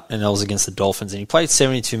was out, and that was against the Dolphins, and he played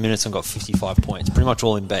 72 minutes and got 55 points, pretty much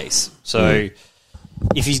all in base. So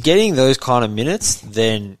if he's getting those kind of minutes,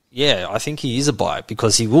 then yeah, I think he is a buy,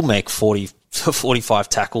 because he will make 40 to 45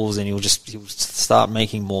 tackles and he'll start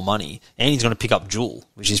making more money, and he's going to pick up Jewel,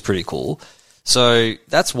 which is pretty cool. So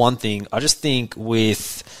that's one thing. I just think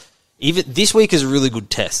even this week is a really good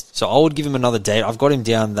test. So I would give him another date. I've got him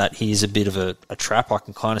down that he is a bit of a trap. I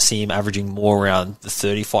can kind of see him averaging more around the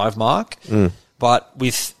 35 mark. But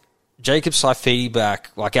with Jacob Saifidi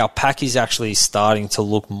back, like our pack is actually starting to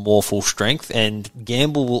look more full strength, and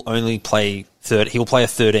Gamble will only play he'll play a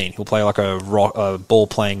 13. He'll play like a ball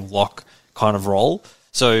playing lock kind of role.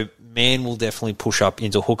 So Mann will definitely push up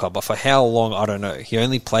into hooker, but for how long, I don't know. He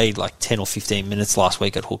only played like 10 or 15 minutes last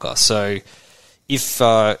week at hooker. So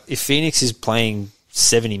if Phoenix is playing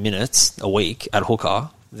 70 minutes a week at hooker,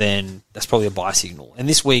 then that's probably a buy signal. And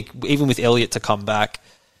this week, even with Elliott to come back,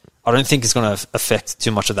 I don't think it's going to affect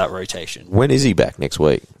too much of that rotation. When is he back next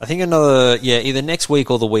week? I think either next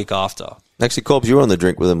week or the week after. Actually, Cobbs, you were on the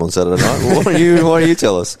drink with him on Saturday night. Why don't you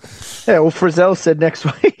tell us? Yeah, well, Frizzell said next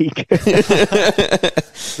week.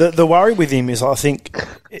 The worry with him is, I think...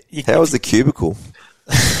 How was the cubicle?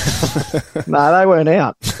 No, they weren't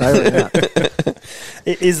out. So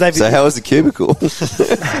how was the cubicle?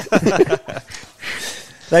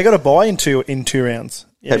 They got a buy in two rounds.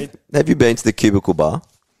 Yeah. Have you been to the cubicle bar,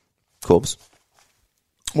 Cobbs?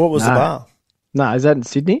 What was the bar? No, is that in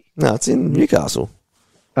Sydney? No, it's in Newcastle.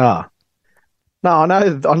 Ah. No, I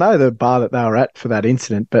know the bar that they were at for that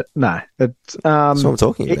incident, but no. That's what I'm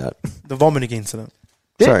talking about. The vomiting incident.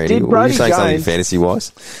 Sorry, did were you Brody saying something Jones-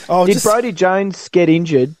 fantasy-wise? Oh, Did just- Brody Jones get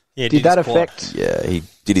injured? Yeah, did that his quad. affect Yeah, he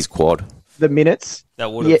did his quad. the minutes?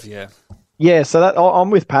 That would have, yeah. Yeah, so I'm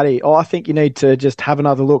with Paddy. I think you need to just have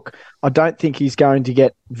another look. I don't think he's going to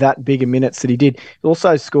get that big a minutes that he did. He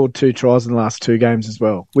also scored 2 tries in the last 2 games as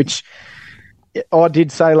well, which I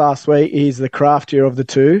did say last week he's the craftier of the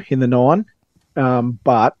 2 in the 9.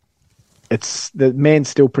 But the man's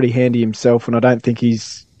still pretty handy himself, and I don't think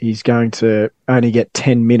he's going to only get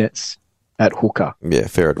 10 minutes at hooker. Yeah,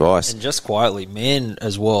 fair advice. And just quietly, Man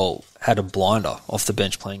as well had a blinder off the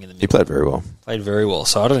bench playing in the middle. He played very well. Played very well.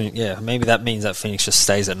 So maybe that means that Phoenix just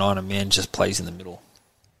stays at 9 and Man just plays in the middle.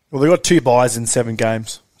 Well, they've got 2 buys in 7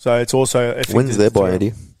 games. So it's also... I think When's their bye,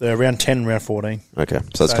 Eddie? They're around 10 and round 14. Okay,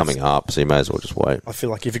 so it's coming up, so you may as well just wait. I feel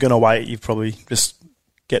like if you're going to wait, you probably just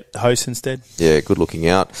get the host instead. Yeah, good looking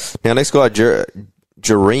out. Now, next guy,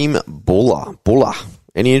 Jareem Buller.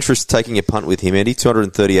 Any interest taking a punt with him, Eddie?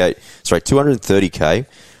 230K.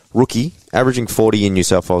 Rookie, averaging 40 in New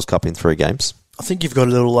South Wales Cup in 3 games. I think you've got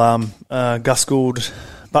a little Gus Gould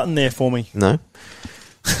button there for me. No?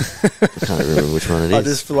 I can't remember which one it is. I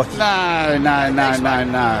just feel like... No.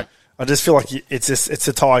 I just feel like it's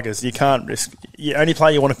the Tigers. You can't risk... The only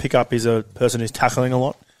player you want to pick up is a person who's tackling a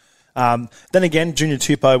lot. Then again, Junior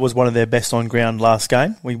Tupou was one of their best on ground last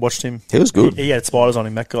game. We watched him. He was good. He had spiders on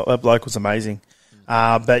him. That bloke was amazing.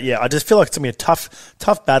 But yeah, I just feel like it's going to be a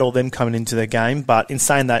tough battle them coming into the game. But in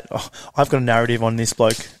saying that, I've got a narrative on this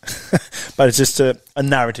bloke. But it's just a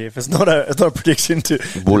narrative. It's not a prediction to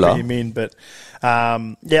put him in. But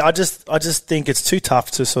yeah, I just think it's too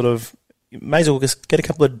tough to sort of... May as well just get a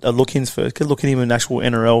couple of look-ins first. Get a look at him in actual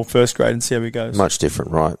NRL first grade and see how he goes. Much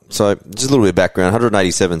different, right? So, just a little bit of background.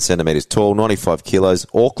 187 centimetres tall, 95 kilos,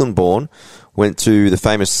 Auckland-born, went to the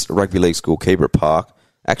famous rugby league school, Keebra Park.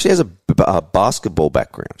 Actually has a basketball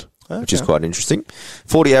background, which is quite interesting.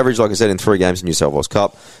 40 average, like I said, in 3 games in New South Wales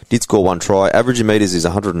Cup. Did score 1 try. Average in metres is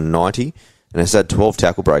 190, and has had 12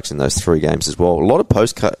 tackle breaks in those 3 games as well. A lot of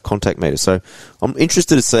post-contact metres. So, I'm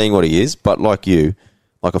interested in seeing what he is, but like you...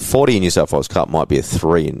 Like a 40 in New South Wales Cup might be a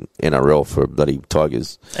 3 in NRL for bloody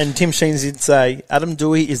Tigers. And Tim Sheens did say Adam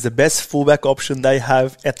Doueihi is the best fullback option they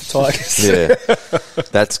have at the Tigers. Yeah.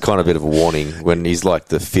 That's kind of a bit of a warning when he's like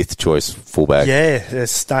the 5th choice fullback. Yeah,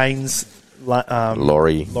 there's Staines,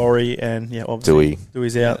 Laurie, and yeah, obviously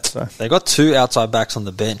Doueihi's out. So. They got 2 outside backs on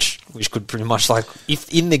the bench, which could pretty much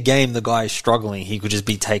if in the game the guy is struggling, he could just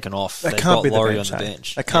be taken off. That They've can't got be Laurie the bench. on the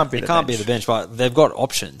bench. That can't be it the can't bench. be the bench, but they've got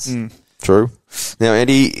options. True. Now,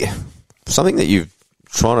 Andy, something that you've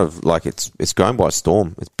trying to, like, it's going by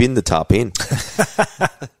storm. It's been the top in.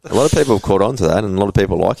 A lot of people have caught on to that, and a lot of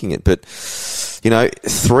people are liking it. But,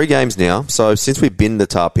 3 games now. So since we've been the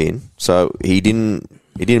top in, so he didn't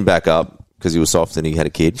back up because he was soft and he had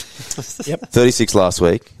a kid. Yep. 36 last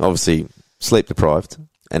week. Obviously, sleep deprived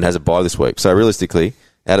and has a bye this week. So realistically,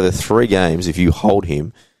 out of the 3 games, if you hold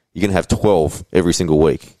him, you're going to have 12 every single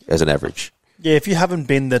week as an average. Yeah, if you haven't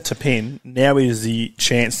been the to pin, now is the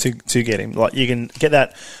chance to get him. Like, you can get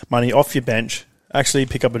that money off your bench, actually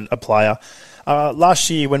pick up a player. Last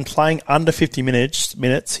year, when playing under 50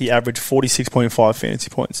 minutes, he averaged 46.5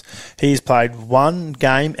 fantasy points. He's played 1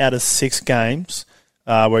 game out of 6 games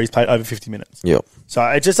where he's played over 50 minutes. Yep. So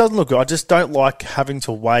it just doesn't look good. I just don't like having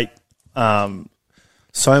to wait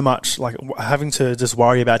so much, like having to just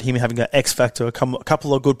worry about him having an X factor, a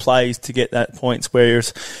couple of good plays to get that points.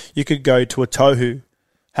 Whereas you could go to a Tohu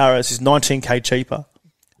Harris, who's 19k cheaper,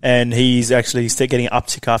 and he's actually still getting an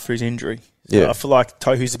uptick after his injury. So Yeah, I feel like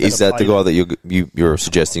Tohu's a better Is that the player. guy that you're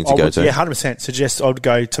suggesting to I go would, to? Yeah, 100%. Suggest I'd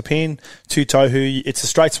go Tapin to Tohu. It's a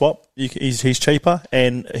straight swap. He's cheaper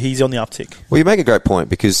and he's on the uptick. Well, you make a great point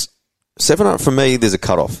because 700 for me, there's a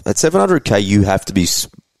cutoff at 700k. You have to be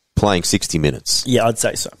playing 60 minutes. Yeah, I'd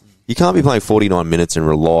say so. You can't be playing 49 minutes and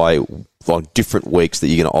rely on different weeks that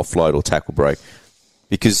you're going to offload or tackle break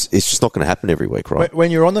because it's just not going to happen every week, right?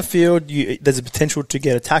 When you're on the field, there's a potential to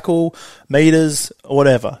get a tackle, meters, or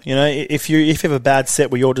whatever. If you have a bad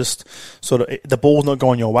set where you're just sort of the ball's not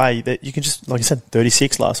going your way, that you can just, like I said,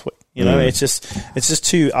 36 last week. It's just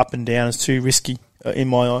too up and down. It's too risky in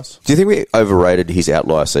my eyes. Do you think we overrated his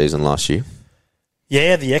outlier season last year?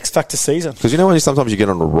 Yeah, the X Factor season. Because when sometimes you get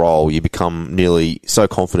on a roll, you become nearly so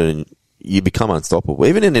confident and you become unstoppable.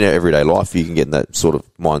 Even in everyday life, you can get in that sort of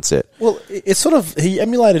mindset. Well, it's sort of, he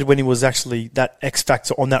emulated when he was actually that X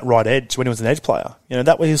Factor on that right edge, when he was an edge player.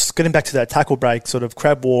 That way he was getting back to that tackle break, sort of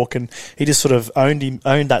crab walk, and he just sort of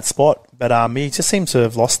owned that spot. But he just seems to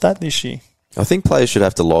have lost that this year. I think players should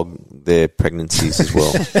have to log their pregnancies as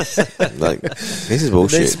well. Like, this is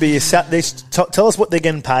bullshit. There needs to be tell us what they're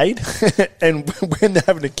getting paid and when they're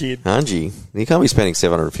having a kid. Angie, you can't be spending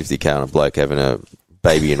 $750K on a bloke having a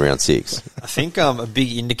baby in round 6. I think a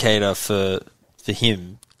big indicator for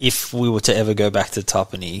him, if we were to ever go back to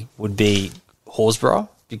Tapine, would be Horsburgh,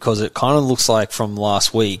 because it kind of looks like from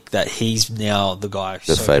last week that he's now the guy.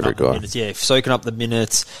 The favourite guy. Minutes. Yeah, soaking up the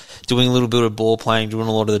minutes, doing a little bit of ball playing, doing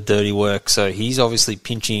a lot of the dirty work. So he's obviously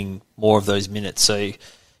pinching more of those minutes. So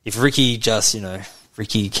if Ricky just,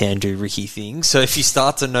 Ricky can do Ricky things. So if you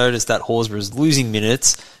start to notice that Horsburgh is losing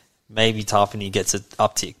minutes, maybe Tapine gets an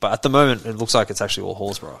uptick. But at the moment, it looks like it's actually all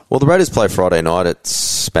Horsburgh. Well, the Raiders play Friday night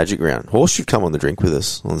at Magic Round. Horse should come on the drink with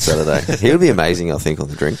us on Saturday. He'll be amazing, I think, on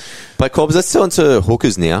the drink. But, Cobbs, let's turn to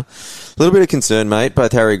hookers now. A little bit of concern, mate.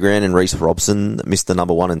 Both Harry Grant and Reece Robson missed the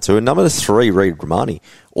number 1 and 2. And number 3, Reid Romani,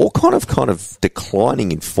 all kind of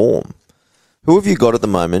declining in form. Who have you got at the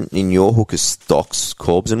moment in your hooker stocks,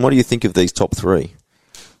 Cobbs? And what do you think of these top 3?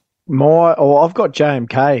 I've got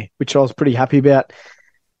JMK, which I was pretty happy about.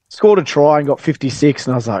 Scored a try and got 56,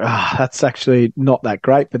 and I was like, that's actually not that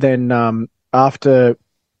great. But then after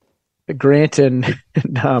Grant and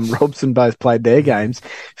Robson both played their games,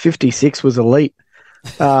 56 was elite.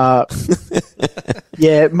 Yeah,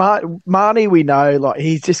 Marnie, we know, like,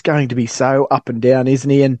 he's just going to be so up and down, isn't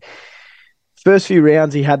he? And first few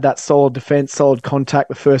rounds, he had that solid defence, solid contact,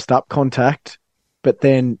 the first up contact, but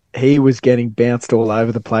then he was getting bounced all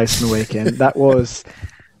over the place on the weekend. That was...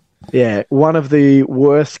 Yeah, one of the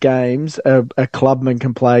worst games a clubman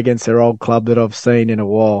can play against their old club that I've seen in a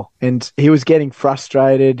while. And he was getting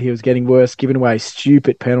frustrated. He was getting worse, giving away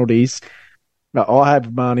stupid penalties. I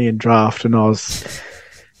had Marnie in draft, and it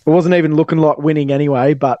wasn't even looking like winning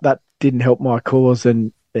anyway, but that didn't help my cause.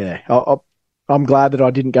 And yeah, I'm glad that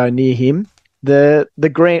I didn't go near him. The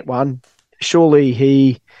Grant one, surely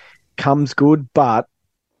he comes good, but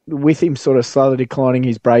with him sort of slowly declining,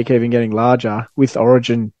 his break-even getting larger with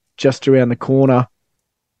Origin just around the corner,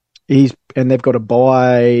 and they've got a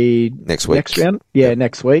bye next week. Next round,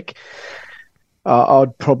 next week.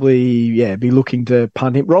 I'd probably be looking to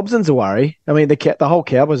punt him. Robson's a worry. I mean, the whole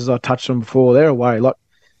Cowboys, as I touched on before, they're a worry. Like,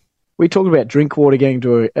 we talked about Drinkwater getting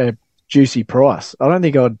to a juicy price. I don't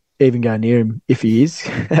think I'd even go near him if he is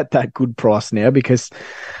at that good price now, because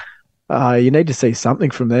you need to see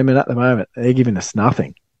something from them, and at the moment they're giving us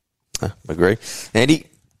nothing. Agree. Andy,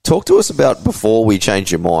 talk to us about, before we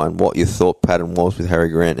change your mind, what your thought pattern was with Harry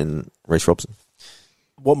Grant and Reece Robson.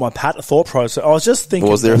 What my thought process? I was just thinking.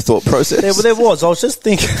 Was there a thought process? There was. I was just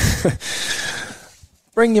thinking.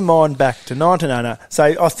 Bring your mind back to 1990. So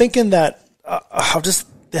I was thinking that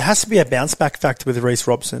there has to be a bounce back factor with Reece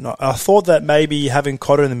Robson. I thought that maybe having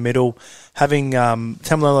Cotter in the middle, having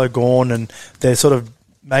Tamalolo gone, and they're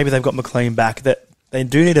maybe they've got McLean back, that they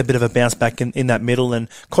do need a bit of a bounce back in that middle, and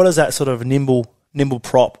Cotter's that sort of nimble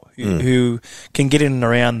prop who can get in and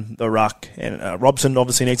around the ruck, and Robson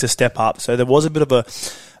obviously needs to step up. So there was a bit of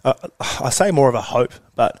I say more of a hope,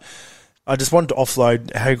 but I just wanted to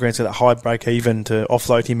offload Harry Grant to that high break even, to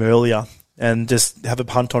offload him earlier and just have a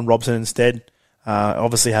punt on Robson instead.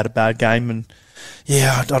 Obviously had a bad game, and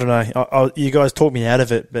I don't know. You guys talked me out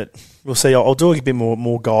of it, but we'll see. I'll do a bit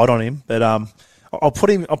more guide on him, but I'll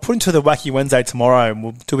put him to the Wacky Wednesday tomorrow, and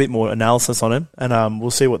we'll do a bit more analysis on him, and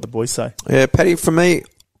we'll see what the boys say. Yeah, Paddy, for me,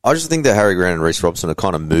 I just think that Harry Grant and Reece Robson are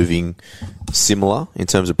kind of moving similar in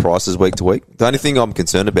terms of prices week to week. The only thing I'm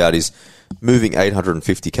concerned about is moving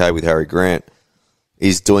 $850K with Harry Grant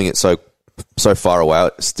is doing it so far away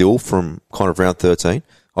still from kind of round 13.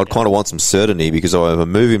 I'd kind of want some certainty, because if I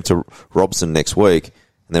move him to Robson next week,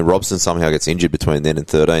 and then Robson somehow gets injured between then and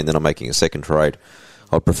 13, then I'm making a second trade.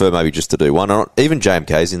 I'd prefer maybe just to do one. Even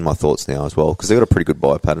JMK's in my thoughts now as well, because they've got a pretty good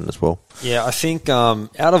buy pattern as well. Yeah, I think out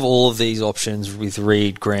of all of these options with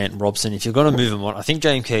Reid, Grant, and Robson, if you're going to move them on, I think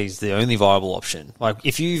JMK is the only viable option. Like,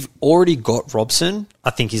 if you've already got Robson, I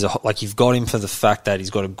think you've got him for the fact that he's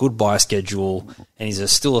got a good buy schedule and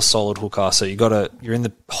he's still a solid hooker. So you're in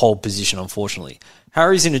the hold position, unfortunately.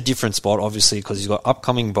 Harry's in a different spot, obviously, because he's got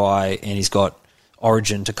upcoming buy and he's got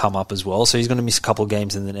Origin to come up as well. So he's going to miss a couple of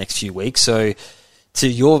games in the next few weeks. So, to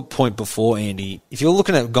your point before, Andy, if you're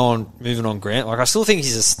looking at moving on Grant, like, I still think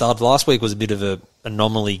he's a stud. Last week was a bit of an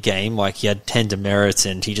anomaly game. Like, he had 10 demerits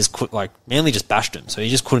and he just Manly just bashed him. So he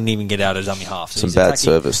just couldn't even get out of dummy half. So some bad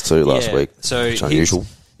service too last week. So it's unusual.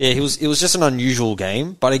 It was just an unusual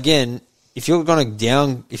game. But again, if you're going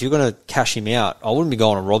to cash him out, I wouldn't be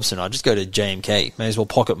going on Robson. I'd just go to JMK. May as well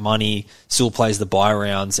pocket money, still plays the bye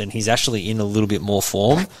rounds, and he's actually in a little bit more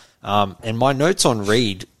form. And my notes on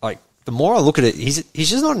Reid, like, the more I look at it, he's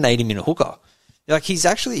just not an 80-minute hooker. Like he's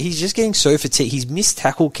just getting so fatigued. His missed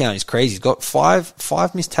tackle count is crazy. He's got five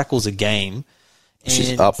missed tackles a game.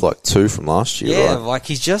 She's up like 2 from last year, Yeah, right? like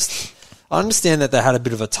he's just... I understand that they had a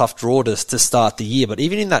bit of a tough draw to start the year, but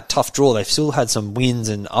even in that tough draw, they've still had some wins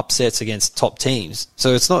and upsets against top teams.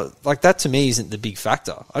 So it's not... Like, that to me isn't the big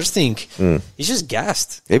factor. I just think he's just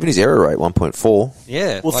gassed. Even his error rate, 1.4.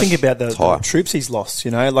 Yeah. Well, like, think about the high. troops he's lost,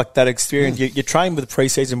 you know, like that experience. You train with the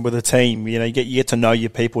preseason with a team, you know, you get to know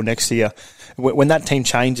your people next to you. When that team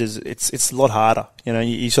changes, it's a lot harder. You know,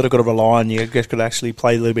 you sort of got to rely on you got to actually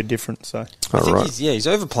play a little bit different. So I think he's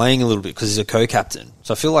overplaying a little bit because he's a co-captain.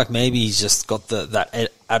 So I feel like maybe he's just got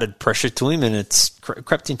that added pressure to him and it's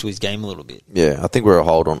crept into his game a little bit. Yeah, I think we're a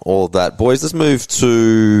hold on all of that. Boys, let's move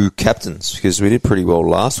to captains because we did pretty well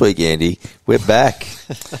last week, Andy. We're back.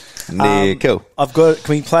 Nico. I've got.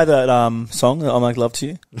 Can we play that song that I make love to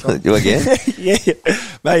you? You again? Yeah,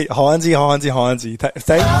 mate. Heinzie.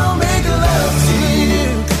 Thank I'll make love to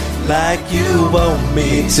you like you want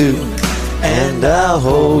me to, and I'll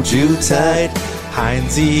hold you tight.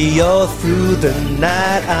 Heinzie, all through the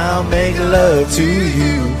night, I'll make love to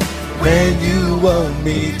you when you want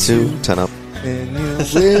me to. Turn up. And you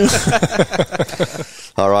will.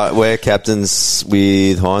 All right, we're captains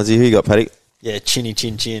with Heinzie. Who you got, Paddy? Yeah, Chinny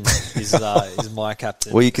Chin Chin is my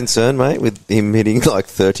captain. Were you concerned, mate, with him hitting like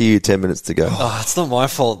 30 10 minutes to go? Oh, it's not my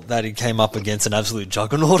fault that he came up against an absolute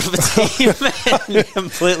juggernaut of a team and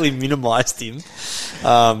completely minimised him.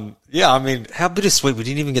 Yeah, I mean, how bittersweet. We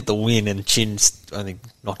didn't even get the win and Chin's, I think,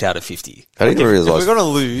 knocked out at 50. I didn't If realise. we're going to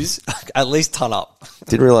lose, at least ton up.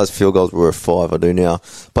 Didn't realise field goals were a 5. I do now.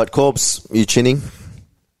 But Corbs, you chinning?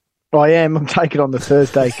 I am. I'm taking on the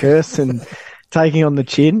Thursday curse and taking on the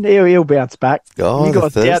Chin. He'll bounce back. Oh, you the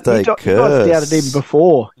guys Thursday you guys curse. doubted him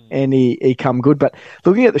before, and he come good. But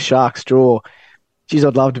looking at the Sharks draw, geez,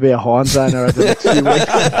 I'd love to be a Heinz owner over the next few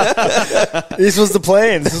weeks. This was the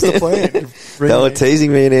plan. They were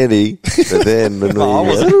teasing me and Andy, but then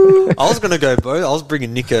I was going to go both. I was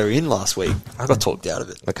bringing Nico in last week. I got talked out of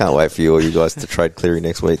it. I can't wait for you guys to trade Cleary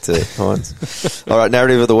next week to Heinz. All right,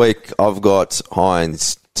 narrative of the week. I've got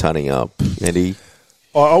Heinz turning up. Andy?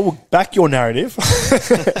 I will back your narrative,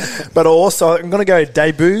 but also I'm going to go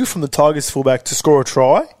debut from the Tigers fullback to score a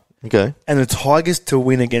try, Okay. and the Tigers to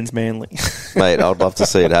win against Manly. Mate, I'd love to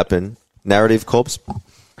see it happen. Narrative, Corbs?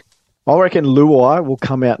 I reckon Luai will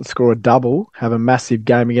come out and score a double, have a massive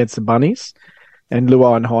game against the Bunnies, and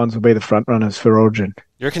Luai and Hines will be the front runners for Origin.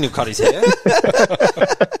 You reckon he'll cut his hair?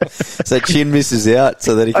 So Chin misses out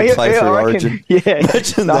so that he can play through Origin. Yeah.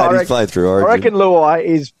 Imagine that he's playing through Origin. I reckon Luai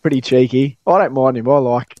is pretty cheeky. I don't mind him. I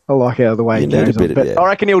like how the way You he need goes a bit on. of But it. I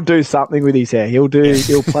reckon he'll do something with his hair. He'll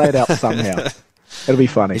play it out somehow. It'll be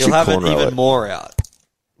funny. He'll have it cornrow even it. more out.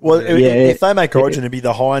 Well, Yeah. if they make Origin, it'd be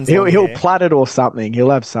the Heinz. He'll plait it or something.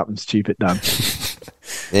 He'll have something stupid done.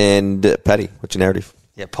 And Paddy, what's your narrative?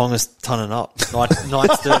 Yeah, Ponga's tonning up. Knights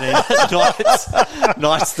 13.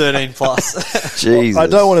 Knights 13 plus. Jesus. I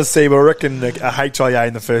don't want to see, but I reckon a HIA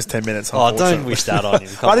in the first 10 minutes. Oh, don't wish that on him.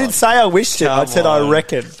 I didn't say I wished it. I Come said I on.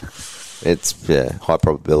 reckon. It's, high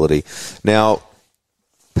probability. Now,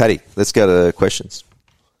 Paddy, let's go to questions.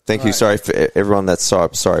 Thank you. Sorry for everyone that's sorry.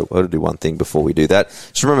 We've got to do one thing before we do that.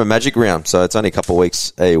 Just remember Magic Round. So it's only a couple of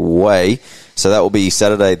weeks away. So that will be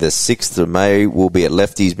Saturday the 6th of May. We'll be at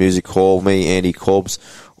Lefty's Music Hall. Me, Andy, Corbs,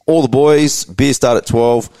 all the boys. Beer start at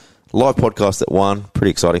 12. Live podcast at 1.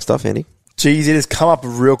 Pretty exciting stuff, Andy. Geez, it has come up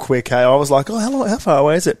real quick. Hey, I was like, how far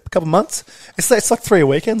away is it? A couple of months? It's like 3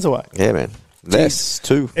 weekends away. Yeah, man. Less,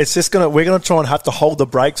 2. It's just we're gonna try and have to hold the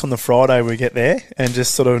brakes on the Friday we get there and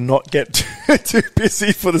just sort of not get too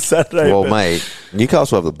busy for the Saturday. Well, but- mate,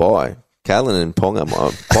 Newcastle have the bye. Kalen and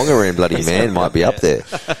Ponga and bloody man might be up there.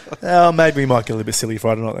 Maybe we might get a little bit silly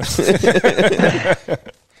Friday night then.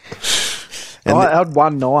 And I had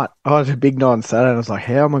one night. I had a big night on Saturday, and I was like,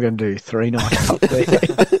 how am I going to do 3 nights up there?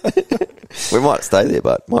 We might stay there,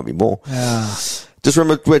 but might be more. Just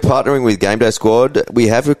remember, we're partnering with Game Day Squad. We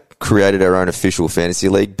have created our own official fantasy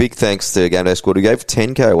league. Big thanks to Game Day Squad, who gave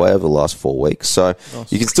 10k away over the last 4 weeks. So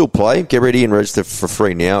you can still play. Get ready and register for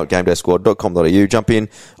free now at gamedaysquad.com.au. Jump in,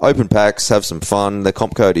 open packs, have some fun. The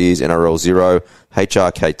comp code is NRL0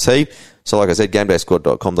 HRKT. So like I said,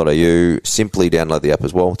 gamedaysquad.com.au. Simply download the app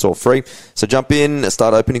as well. It's all free. So jump in,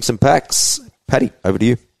 start opening some packs. Paddy, over to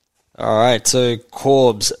you. All right, so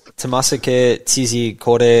Corbs, Tamasake Tizi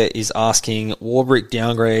Kore is asking, Warbrick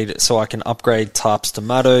downgrade so I can upgrade Tarps to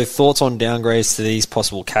Matto. Thoughts on downgrades to these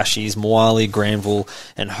possible cashies, Moali, Granville,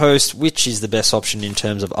 and Host? Which is the best option in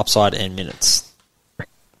terms of upside and minutes?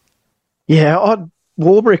 Yeah,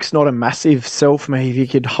 Warbrick's not a massive sell for me. If you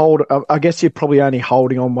could hold, I guess you're probably only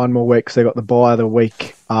holding on one more week because they got the bye the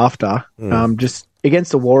week after. Just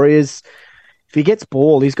against the Warriors, if he gets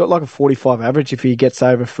ball, he's got like a 45 average if he gets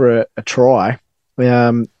over for a try.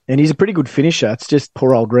 And he's a pretty good finisher. It's just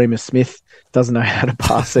poor old Remus Smith doesn't know how to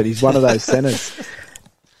pass it. He's one of those centres.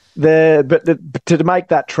 To make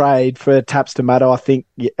that trade for Taps to Matto, I think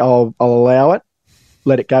I'll allow it.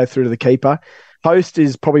 Let it go through to the keeper. Host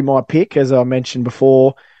is probably my pick, as I mentioned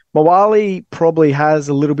before. Mawali probably has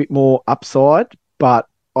a little bit more upside, but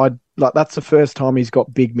that's the first time he's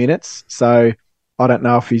got big minutes, so I don't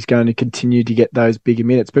know if he's going to continue to get those bigger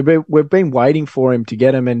minutes. But we've been waiting for him to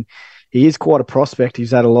get him, and he is quite a prospect.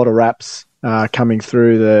 He's had a lot of raps coming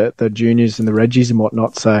through the juniors and the Reggies and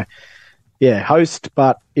whatnot. So, yeah, Host.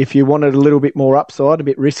 But if you wanted a little bit more upside, a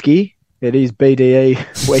bit risky, it is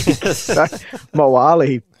BDE week. So,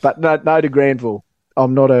 Mawali, but no to Granville.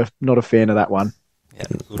 I'm not a fan of that one. Yeah,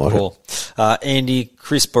 good call. Andy,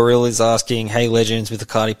 Chris Burrell is asking, hey, legends, with the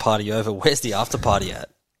Cardi party over, where's the after party at?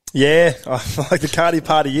 Yeah, I feel like the Cardi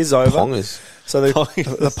party is over. Pongers. So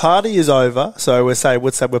the party is over. So we'd say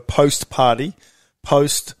we're post party.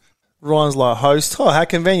 Post, Ryan's like host. Oh, how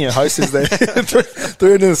convenient. Host is there.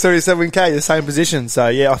 337K, the same position. So,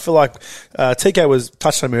 yeah, I feel like TK was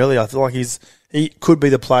touched on him earlier. I feel like he could be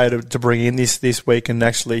the player to bring in this week and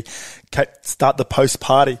actually start the post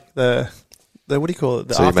party. The what do you call it?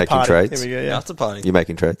 The so you're making party. trades? Here we go, yeah. After party. You're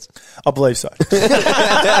making trades? I believe so.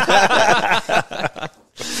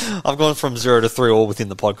 I've gone from 0 to 3 all within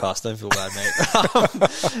the podcast. Don't feel bad, mate.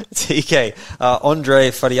 TK.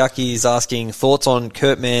 Andre Fadiaki is asking, thoughts on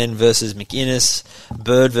Kurtman versus McInnes,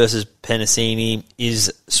 Bird versus Penasini.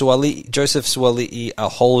 Is Joseph Suaalii a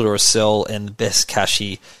hold or a sell, and the best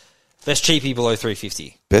cheapie below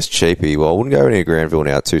 350? Best cheapie? Well, I wouldn't go near Granville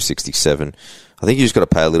now at 267. I think you just got to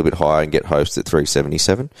pay a little bit higher and get Host at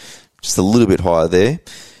 377. Just a little bit higher there.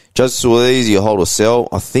 Joseph Suaalii, is he a hold or sell?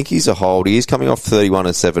 I think he's a hold. He is coming off 31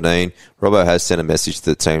 and 17. Robbo has sent a message to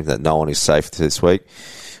the team that no one is safe this week.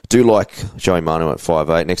 Do like Joey Manu at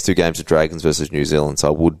 5'8". Next 2 games are Dragons versus New Zealand, so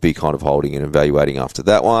I would be kind of holding and evaluating after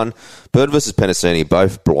that one. Bird versus Penasini,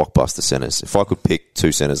 both blockbuster centres. If I could pick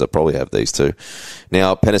 2 centres, I'd probably have these 2.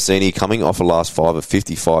 Now, Penasini coming off a last 5 of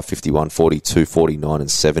 55, 51, 42, 49 and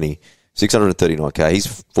 70. 639k. His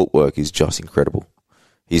footwork is just incredible.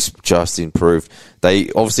 He's just improved.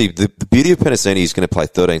 Obviously, the beauty of Penasini is going to play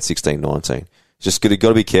 13, 16, 19. Just got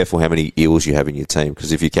to be careful how many eels you have in your team,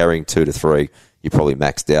 because if you're carrying 2 to 3, you're probably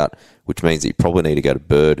maxed out, which means that you probably need to go to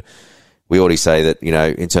Bird. We already say that,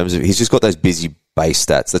 in terms of, he's just got those busy base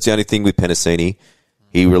stats. That's the only thing with Penasini.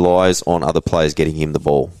 He relies on other players getting him the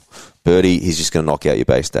ball. Birdie, he's just going to knock out your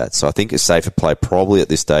base stats. So I think a safer play probably at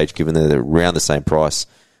this stage, given that they're around the same price.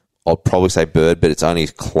 I'll probably say Bird, but it's only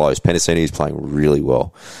close. Penasini is playing really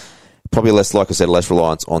well. Probably less, like I said, less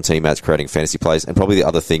reliance on teammates creating fantasy plays. And probably the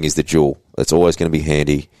other thing is the duel. That's always going to be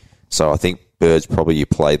handy. So I think Bird's probably your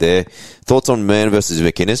play there. Thoughts on Mann versus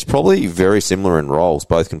McInnes? Probably very similar in roles.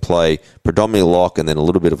 Both can play predominantly lock and then a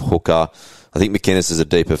little bit of hooker. I think McInnes has a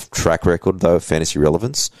deeper track record, though, of fantasy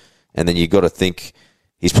relevance. And then you've got to think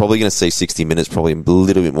he's probably going to see 60 minutes, probably a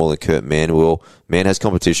little bit more than Kurt Mann will. Mann has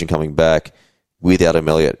competition coming back with Adam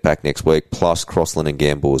Elliott back next week, plus Crossland and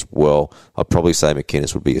Gamble as well. I'd probably say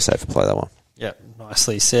McInnes would be a safer play, that one. Yeah,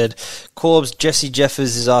 nicely said. Corbs, Jesse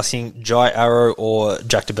Jeffers is asking Jai Arrow or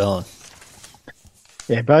Jack DeBellin.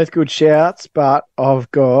 Yeah, both good shouts, but I've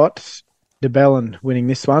got DeBellin winning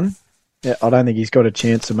this one. Yeah, I don't think he's got a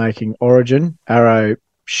chance of making Origin. Arrow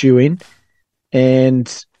shoe in.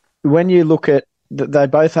 And when you look at, they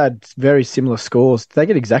both had very similar scores. They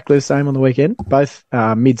get exactly the same on the weekend, both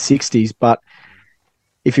mid-60s, but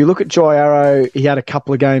if you look at Jai Arrow, he had a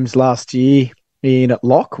couple of games last year in at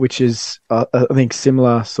lock, which is, I think,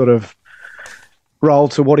 similar sort of role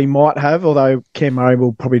to what he might have, although Cam Murray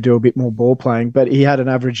will probably do a bit more ball playing. But he had an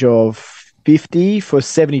average of 50 for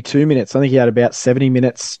 72 minutes. I think he had about 70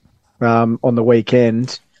 minutes on the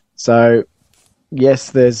weekend. So,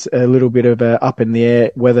 yes, there's a little bit of a up in the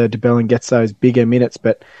air whether DeBellin gets those bigger minutes.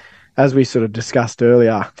 But as we sort of discussed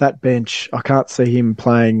earlier, that bench, I can't see him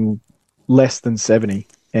playing less than 70,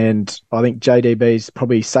 and I think JDB is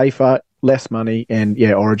probably safer, less money, and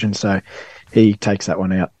Origin, so he takes that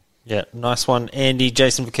one out. Yeah, nice one. Andy,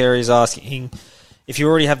 Jason Vicari is asking, if you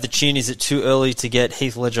already have the tune, is it too early to get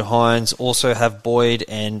Heath Ledger-Hines, also have Boyd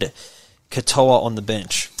and Katoa on the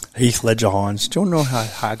bench? Heath Ledger-Hines, do you know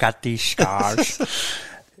how I got these scars?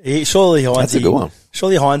 Surely Hines, that's a good one.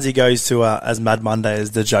 Surely Heinze goes to as Mad Monday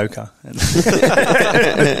as the Joker.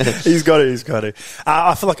 He's got it.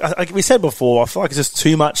 I feel like we said before, I feel like it's just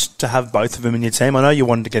too much to have both of them in your team. I know you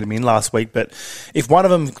wanted to get him in last week, but if one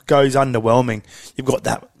of them goes underwhelming, you've got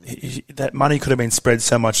that money could have been spread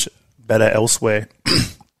so much better elsewhere.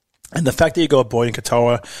 And the fact that you got Boyd and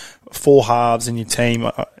Katoa, 4 halves in your team,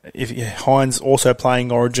 if Hines also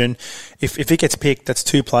playing Origin, if he gets picked, that's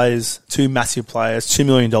 2 players, 2 massive players, $2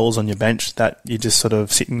 million on your bench that you're just sort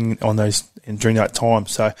of sitting on those during that time.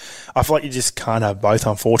 So I feel like you just can't have both,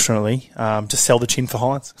 unfortunately. Just sell the chin for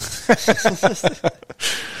Hines.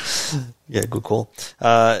 Yeah, good call.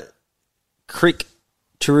 Crick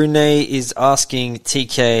Turune is asking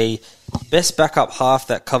TK, best backup half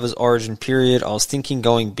that covers Origin period. I was thinking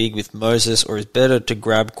going big with Moses, or is better to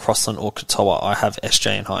grab Crossland or Katoa. I have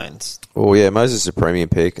SJ and Hines. Oh, yeah, Moses is a premium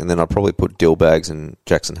pick, and then I'd probably put Dillbags and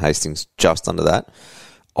Jackson Hastings just under that.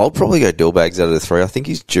 I'll probably go Dillbags out of the 3. I think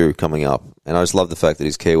he's due coming up, and I just love the fact that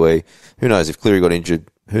he's Kiwi. Who knows, if Cleary got injured,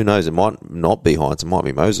 who knows, it might not be Hines, it might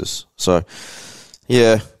be Moses. So,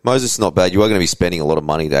 yeah, Moses is not bad. You are going to be spending a lot of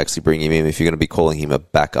money to actually bring him in if you're going to be calling him a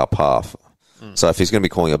backup half. So if he's going to be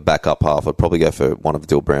calling a backup half, I'd probably go for one of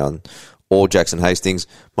Dill Brown or Jackson Hastings.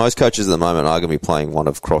 Most coaches at the moment are going to be playing one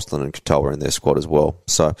of Crossland and Katoa in their squad as well.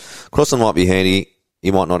 So Crossland might be handy.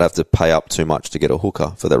 You might not have to pay up too much to get a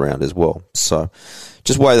hooker for the round as well. So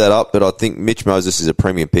just weigh that up. But I think Mitch Moses is a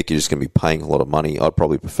premium pick. You're just going to be paying a lot of money. I'd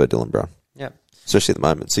probably prefer Dylan Brown. Yeah. Especially at the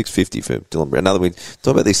moment. $650 for Dylan Brown. Now that we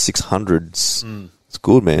talk about these 600s, it's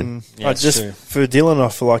good, man. Yeah, for Dylan, I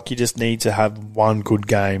feel like you just need to have one good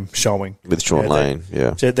game showing. With Sean Lane,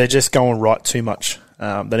 They're just going right too much.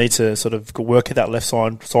 They need to sort of work at that left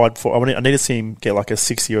side for. I need to see him get like a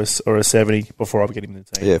 60 or a 70 before I get him in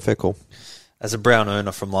the team. Yeah, fair call. As a Brown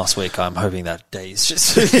owner from last week, I'm hoping that day is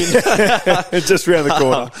just just around the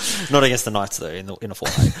corner. Not against the Knights though, in a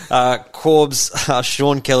fortnight. Corbs,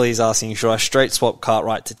 Sean Kelly is asking, should I straight swap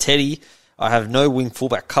Cartwright to Teddy? I have no wing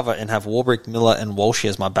fullback cover and have Warbrick, Miller, and Walshy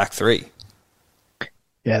as my back 3.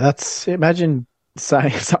 Yeah, that's... Imagine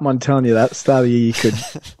saying someone telling you that at the start of the year you could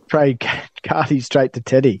trade Carty straight to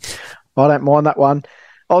Teddy. I don't mind that one.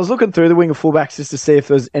 I was looking through the winger fullbacks just to see if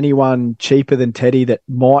there's anyone cheaper than Teddy that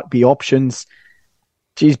might be options.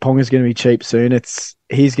 Geez, Ponga's going to be cheap soon.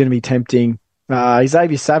 He's going to be tempting.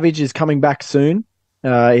 Xavier Savage is coming back soon. He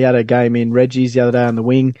had a game in Reggie's the other day on the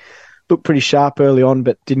wing. Looked pretty sharp early on,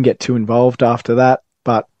 but didn't get too involved after that.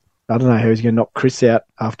 But I don't know how he's going to knock Chris out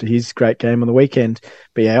after his great game on the weekend.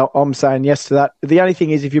 But yeah, I'm saying yes to that. The only thing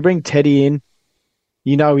is, if you bring Teddy in,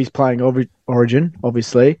 you know he's playing Origin,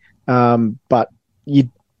 obviously. But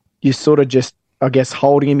you sort of just, I guess,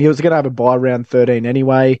 holding him. He was going to have a bye round 13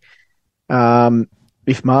 anyway.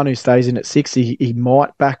 If Manu stays in at 6, he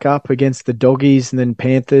might back up against the Doggies and then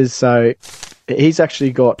Panthers. So he's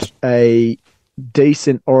actually got a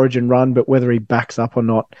decent Origin run, but whether he backs up or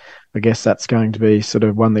not, I guess that's going to be sort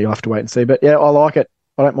of one that you'll have to wait and see. But yeah, I like it.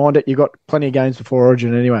 I don't mind it. You've got plenty of games before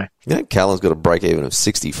Origin anyway. You know, Callan's got a break even of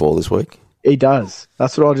 64 this week. He does.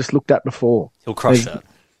 That's what I just looked at before. He'll crush that.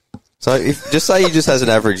 So just say he just has an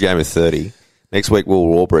average game of 30. Next week, Will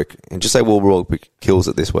Warbrick, and just say Will Warbrick kills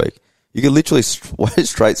it this week. You could literally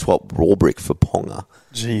straight swap Warbrick for Ponga.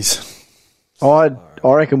 Jeez. I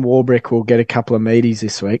reckon Warbrick will get a couple of meaties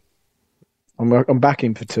this week. I'm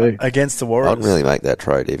backing him for 2. Against the Warriors. I'd really make that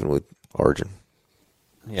trade, even with Origin.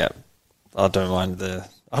 Yeah. I don't mind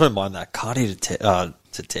that Cardi to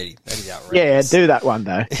Teddy. That is outrageous. Yeah, do that one,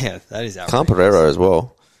 though. Yeah, that is outrageous. Camperero as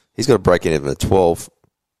well. He's got a break in at 12.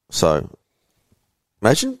 So,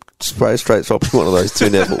 imagine straight swapping one of those 2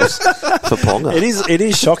 Nevilles for Ponga. It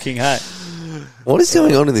is shocking, hey? What is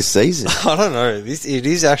going on in this season? I don't know. It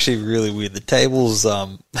is actually really weird. The table's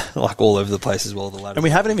like all over the place as well. The ladder, and we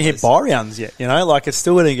haven't even hit bye rounds yet. You know, like it's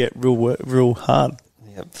still going to get real hard.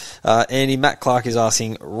 Yep. Andy, Matt Clark is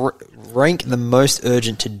asking, rank the most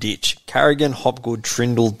urgent to ditch: Carrigan, Hopgood,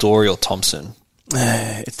 Trindle, Dory, or Thompson?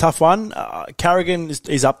 It's a tough one. Carrigan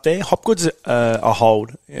is up there. Hopgood's a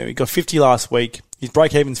hold. He got 50 last week. His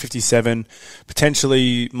break-even's 57.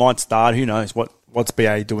 Potentially might start. Who knows what's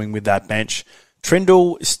BA doing with that bench.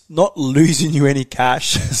 Trindle is not losing you any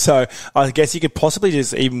cash, so I guess you could possibly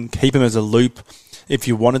just even keep him as a loop if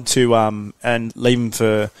you wanted to, and leave him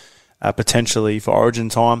for potentially for Origin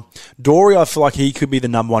time. Dory, I feel like he could be the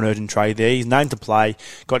number 1 urgent trade there. He's named to play,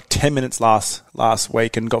 got 10 minutes last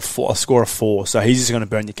week and got a score of 4, so he's just going to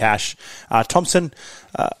burn your cash. Thompson,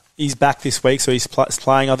 he's back this week, so he's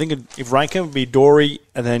playing. I think if ranking would be Dory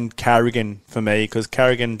and then Carrigan for me, because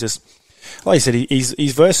Carrigan just, like you said,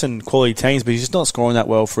 he's versing quality teams, but he's just not scoring that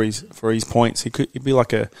well for his points. He'd be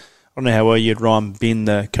like I don't know how well you'd rhyme bin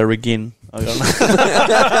the Carrigan. I don't know.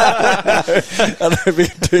 I don't know if you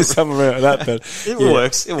can do something like that, but it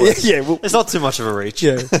works. It works. Yeah, well, it's not too much of a reach.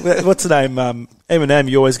 Yeah. What's the name? Eminem,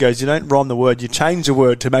 he always goes, you don't rhyme the word, you change the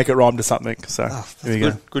word to make it rhyme to something. So here we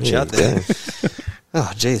go. Good shout there.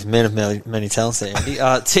 Oh, geez, man of many talents there, Andy.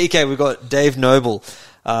 TK, we've got Dave Noble.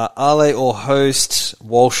 Ale or Host,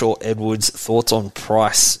 Walsh or Edwards, thoughts on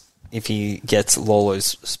Price if he gets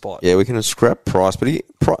Lolo's spot? Yeah, we can scrap Price, but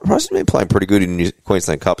Price has been playing pretty good in the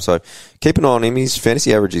Queensland Cup, so keep an eye on him. His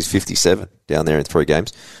fantasy average is 57 down there in 3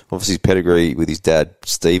 games. Obviously, his pedigree with his dad,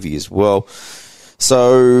 Stevie, as well.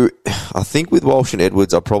 So I think with Walsh and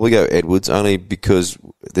Edwards, I'll probably go Edwards, only because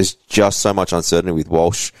there's just so much uncertainty with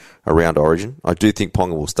Walsh around Origin. I do think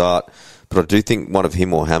Ponga will start, but I do think one of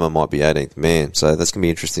him or Hammer might be 18th man. So that's going to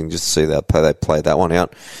be interesting just to see how they play that one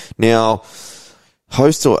out. Now,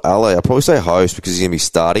 Host or Ale, I'll probably say Host because he's going to be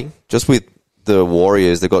starting. Just with the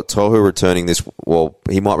Warriors, they've got Tohu returning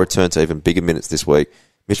he might return to even bigger minutes this week.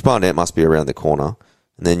 Mitch Barnett must be around the corner.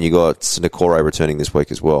 And then you got Nakore returning this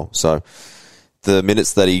week as well. So the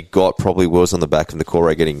minutes that he got probably was on the back of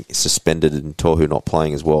Nakore getting suspended and Tohu not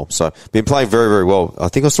playing as well. So been playing very, very well. I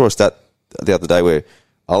think I saw a stat the other day where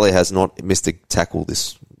Ale has not missed a tackle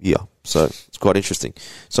this year. So it's quite interesting.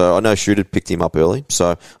 So I know Shooter picked him up early.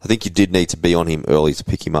 So I think you did need to be on him early to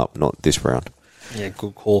pick him up, not this round. Yeah,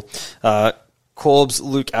 good call. Corbs,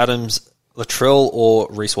 Luke Adams, Latrell or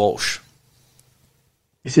Reece Walsh?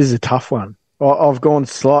 This is a tough one. I've gone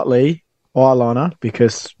slightly eyeliner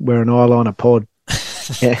because we're an eyeliner pod.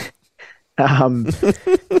 Yeah.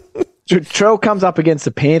 Trell comes up against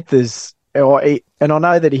the Panthers, and I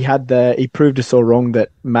know that he proved us all wrong that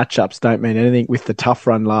matchups don't mean anything with the tough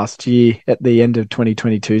run last year at the end of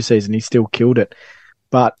 2022 season. He still killed it.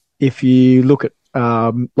 But if you look at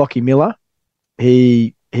Lockie Miller,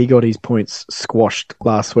 he got his points squashed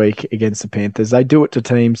last week against the Panthers. They do it to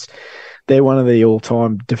teams. They're one of the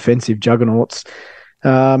all-time defensive juggernauts.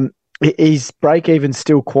 His break-even's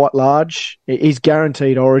still quite large. He's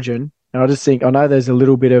guaranteed Origin. And I just think, I know there's a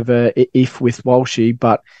little bit of a if with Walshy,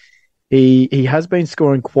 but he has been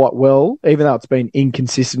scoring quite well, even though it's been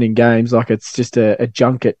inconsistent in games. Like it's just a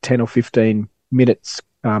junket 10 or 15 minutes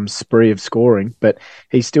spree of scoring. But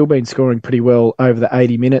he's still been scoring pretty well over the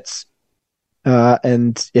 80 minutes.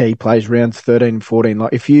 And yeah, he plays rounds 13 and 14.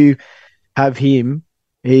 Like if you have him,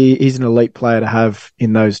 he's an elite player to have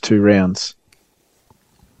in those 2 rounds.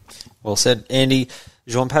 Well said, Andy.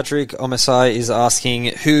 Jean-Patrick Omasai is asking,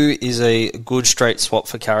 who is a good straight swap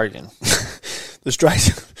for Carrigan? The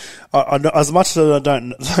straight, I as much as I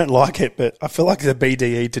don't like it, but I feel like the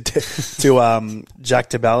BDE to Jack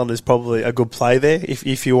de Ballin is probably a good play there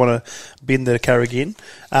if you want to bin the Carrigan.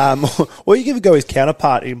 Or you can go his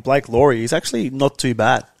counterpart in Blake Laurie. He's actually not too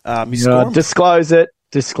bad. Disclose it.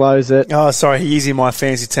 Oh, sorry, he is in my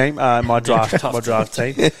fantasy team, my draft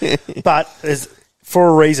team. But for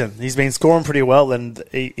a reason, he's been scoring pretty well, and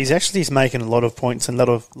he's making a lot of points and a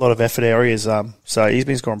lot of effort areas. So he's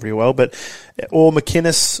been scoring pretty well. But or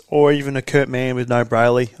McInnes or even a Kurt Mann with no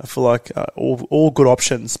Brayley, I feel like all good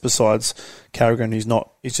options besides Carrigan. He's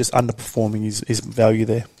just underperforming his value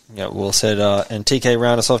there. Yeah, well said. And TK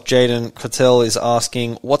round us off. Jaden Cotell is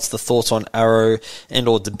asking, what's the thoughts on Arrow and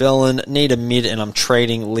or DeBellin? Need a mid, and I'm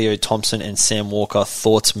trading Leo Thompson and Sam Walker.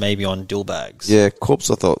 Thoughts maybe on Dillbags? Yeah,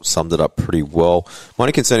 Corpse I thought summed it up pretty well. My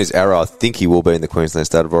only concern is Arrow. I think he will be in the Queensland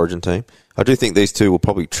State of Origin team. I do think these two will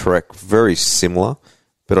probably track very similar,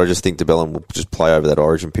 but I just think DeBellin will just play over that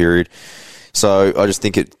Origin period. So I just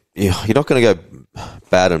think you're not going to go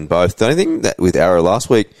bad on both. The only thing that with Arrow last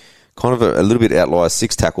week, kind of a little bit outlier,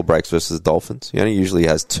 6 tackle breaks versus the Dolphins. He only usually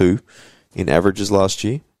has 2 in averages last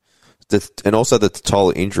year. And also the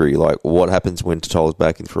Totola injury, like what happens when Totola's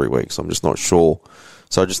back in 3 weeks? I'm just not sure.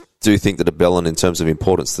 So I just do think that DeBellin, in terms of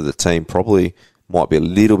importance to the team, probably might be a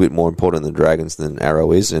little bit more important than Dragons than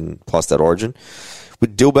Arrow is, and plus that Origin.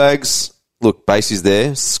 With Dillbags, look, base is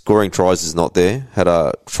there. Scoring tries is not there. Had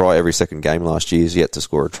a try every second game last year. He's yet to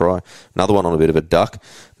score a try. Another one on a bit of a duck.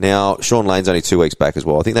 Now, Sean Lane's only 2 weeks back as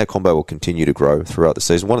well. I think that combo will continue to grow throughout the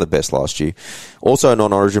season. One of the best last year. Also a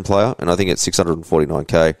non-Origin player, and I think at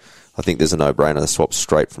 649k, I think there's a no-brainer. Swap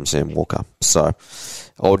straight from Sam Walker. So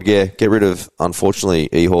I would get rid of, unfortunately,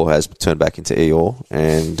 Ehor has turned back into Ehor.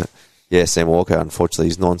 And yeah, Sam Walker, unfortunately,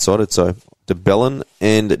 is non-sided. So DeBellin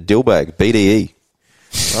and Dillbag, BDE.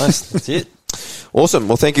 Nice, that's it. Awesome.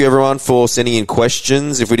 Well, thank you, everyone, for sending in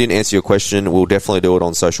questions. If we didn't answer your question, we'll definitely do it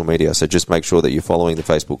on social media. So just make sure that you're following the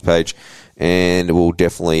Facebook page, and we'll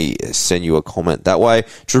definitely send you a comment that way.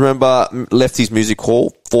 Just remember, Lefty's Music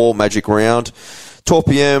Hall for Magic Round, 12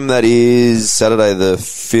 p.m. That is Saturday the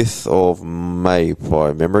 5th of May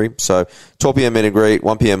by memory. So 12 p.m. meet and greet,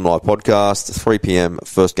 1 p.m. live podcast, 3 p.m.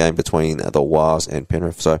 first game between the Wars and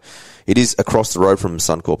Penrith. So it is across the road from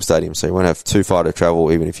Suncorp Stadium, so you won't have too far to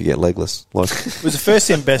travel, even if you get legless. It was the first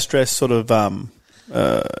and best dressed sort of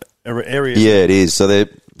area. Yeah, it is. So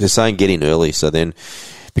they're saying get in early. So then,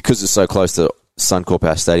 because it's so close to Suncorp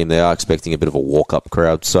House Stadium, they are expecting a bit of a walk-up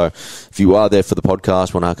crowd. So if you are there for the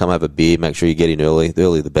podcast, want to come have a beer, make sure you get in early. The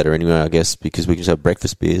earlier the better anyway, I guess, because we can just have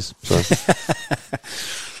breakfast beers. So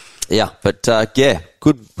yeah, but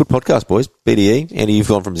good podcast, boys. BDE. Andy, you've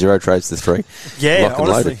gone from 0 trades to 3. Yeah, Locked and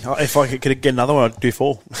honestly, loaded. if I could get another one, I'd do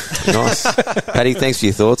 4. Nice. Paddy, thanks for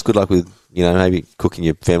your thoughts. Good luck with, maybe cooking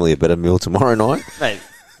your family a better meal tomorrow night. Mate,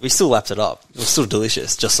 we still lapped it up. It was still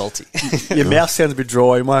delicious, just salty. Your mouth sounds a bit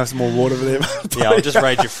dry. You might have some more water over there. Yeah, I'll just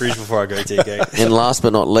raid your fridge before I go to your gate. And last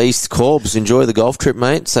but not least, Corbs, enjoy the golf trip,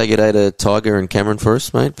 mate. Say good day to Tiger and Cameron for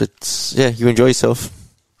us, mate. But you enjoy yourself.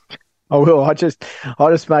 I will. I just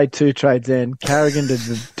made 2 trades then. Carrigan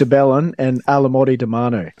to Bellin and Alamotti to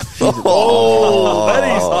Manu.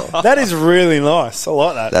 That is really nice. I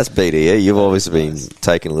like that. That's BDE. You've obviously been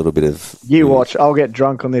taking a little bit of... You watch. I'll get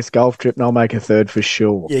drunk on this golf trip and I'll make a 3rd for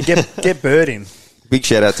sure. Yeah, get Bird in. Big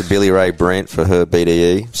shout out to Billy Ray Brandt for her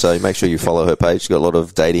BDE. So make sure you follow her page. She's got a lot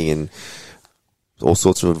of dating and all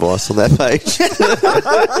sorts of advice on that page.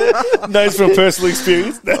 Knows from personal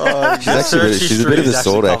experience. She's a bit of a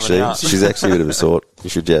sort, actually. She's actually a bit of a sort.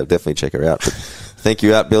 You should definitely check her out. But thank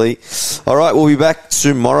you out, Billy. All right, we'll be back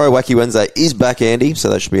tomorrow. Wacky Wednesday is back, Andy,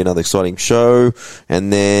 so that should be another exciting show.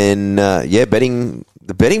 And then, betting.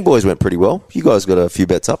 The betting boys went pretty well. You guys got a few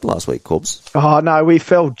bets up last week, Corbs. Oh, no, we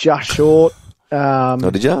fell just short.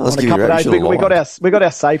 Did you? Let's give you days. We got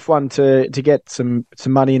our safe one to get some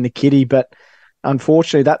money in the kitty, but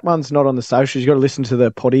unfortunately, that one's not on the socials. You've got to listen to the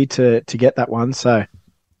potty to get that one. So,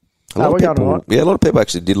 a lot of people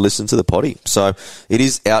actually did listen to the potty. So, it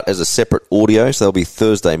is out as a separate audio. So, that'll be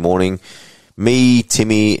Thursday morning. Me,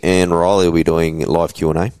 Timmy, and Riley will be doing live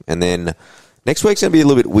Q&A. And then next week's going to be a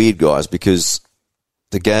little bit weird, guys, because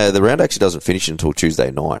the round actually doesn't finish until Tuesday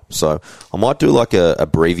night. So, I might do like a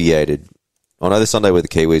abbreviated... I know the Sunday where the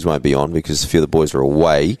Kiwis won't be on because a few of the boys are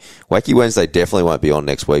away. Wacky Wednesday definitely won't be on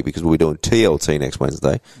next week because we'll be doing TLT next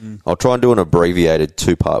Wednesday. I'll try and do an abbreviated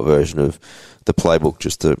 2-part version of the playbook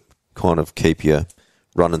just to kind of keep you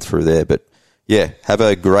running through there. But, yeah, have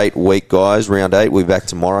a great week, guys. Round 8, we'll be back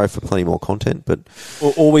tomorrow for plenty more content. But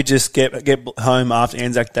or we just get home after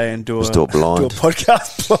Anzac Day and do a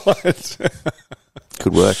podcast blind.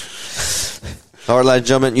 Could work. All right, ladies and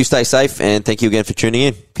gentlemen, you stay safe, and thank you again for tuning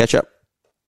in. Catch up.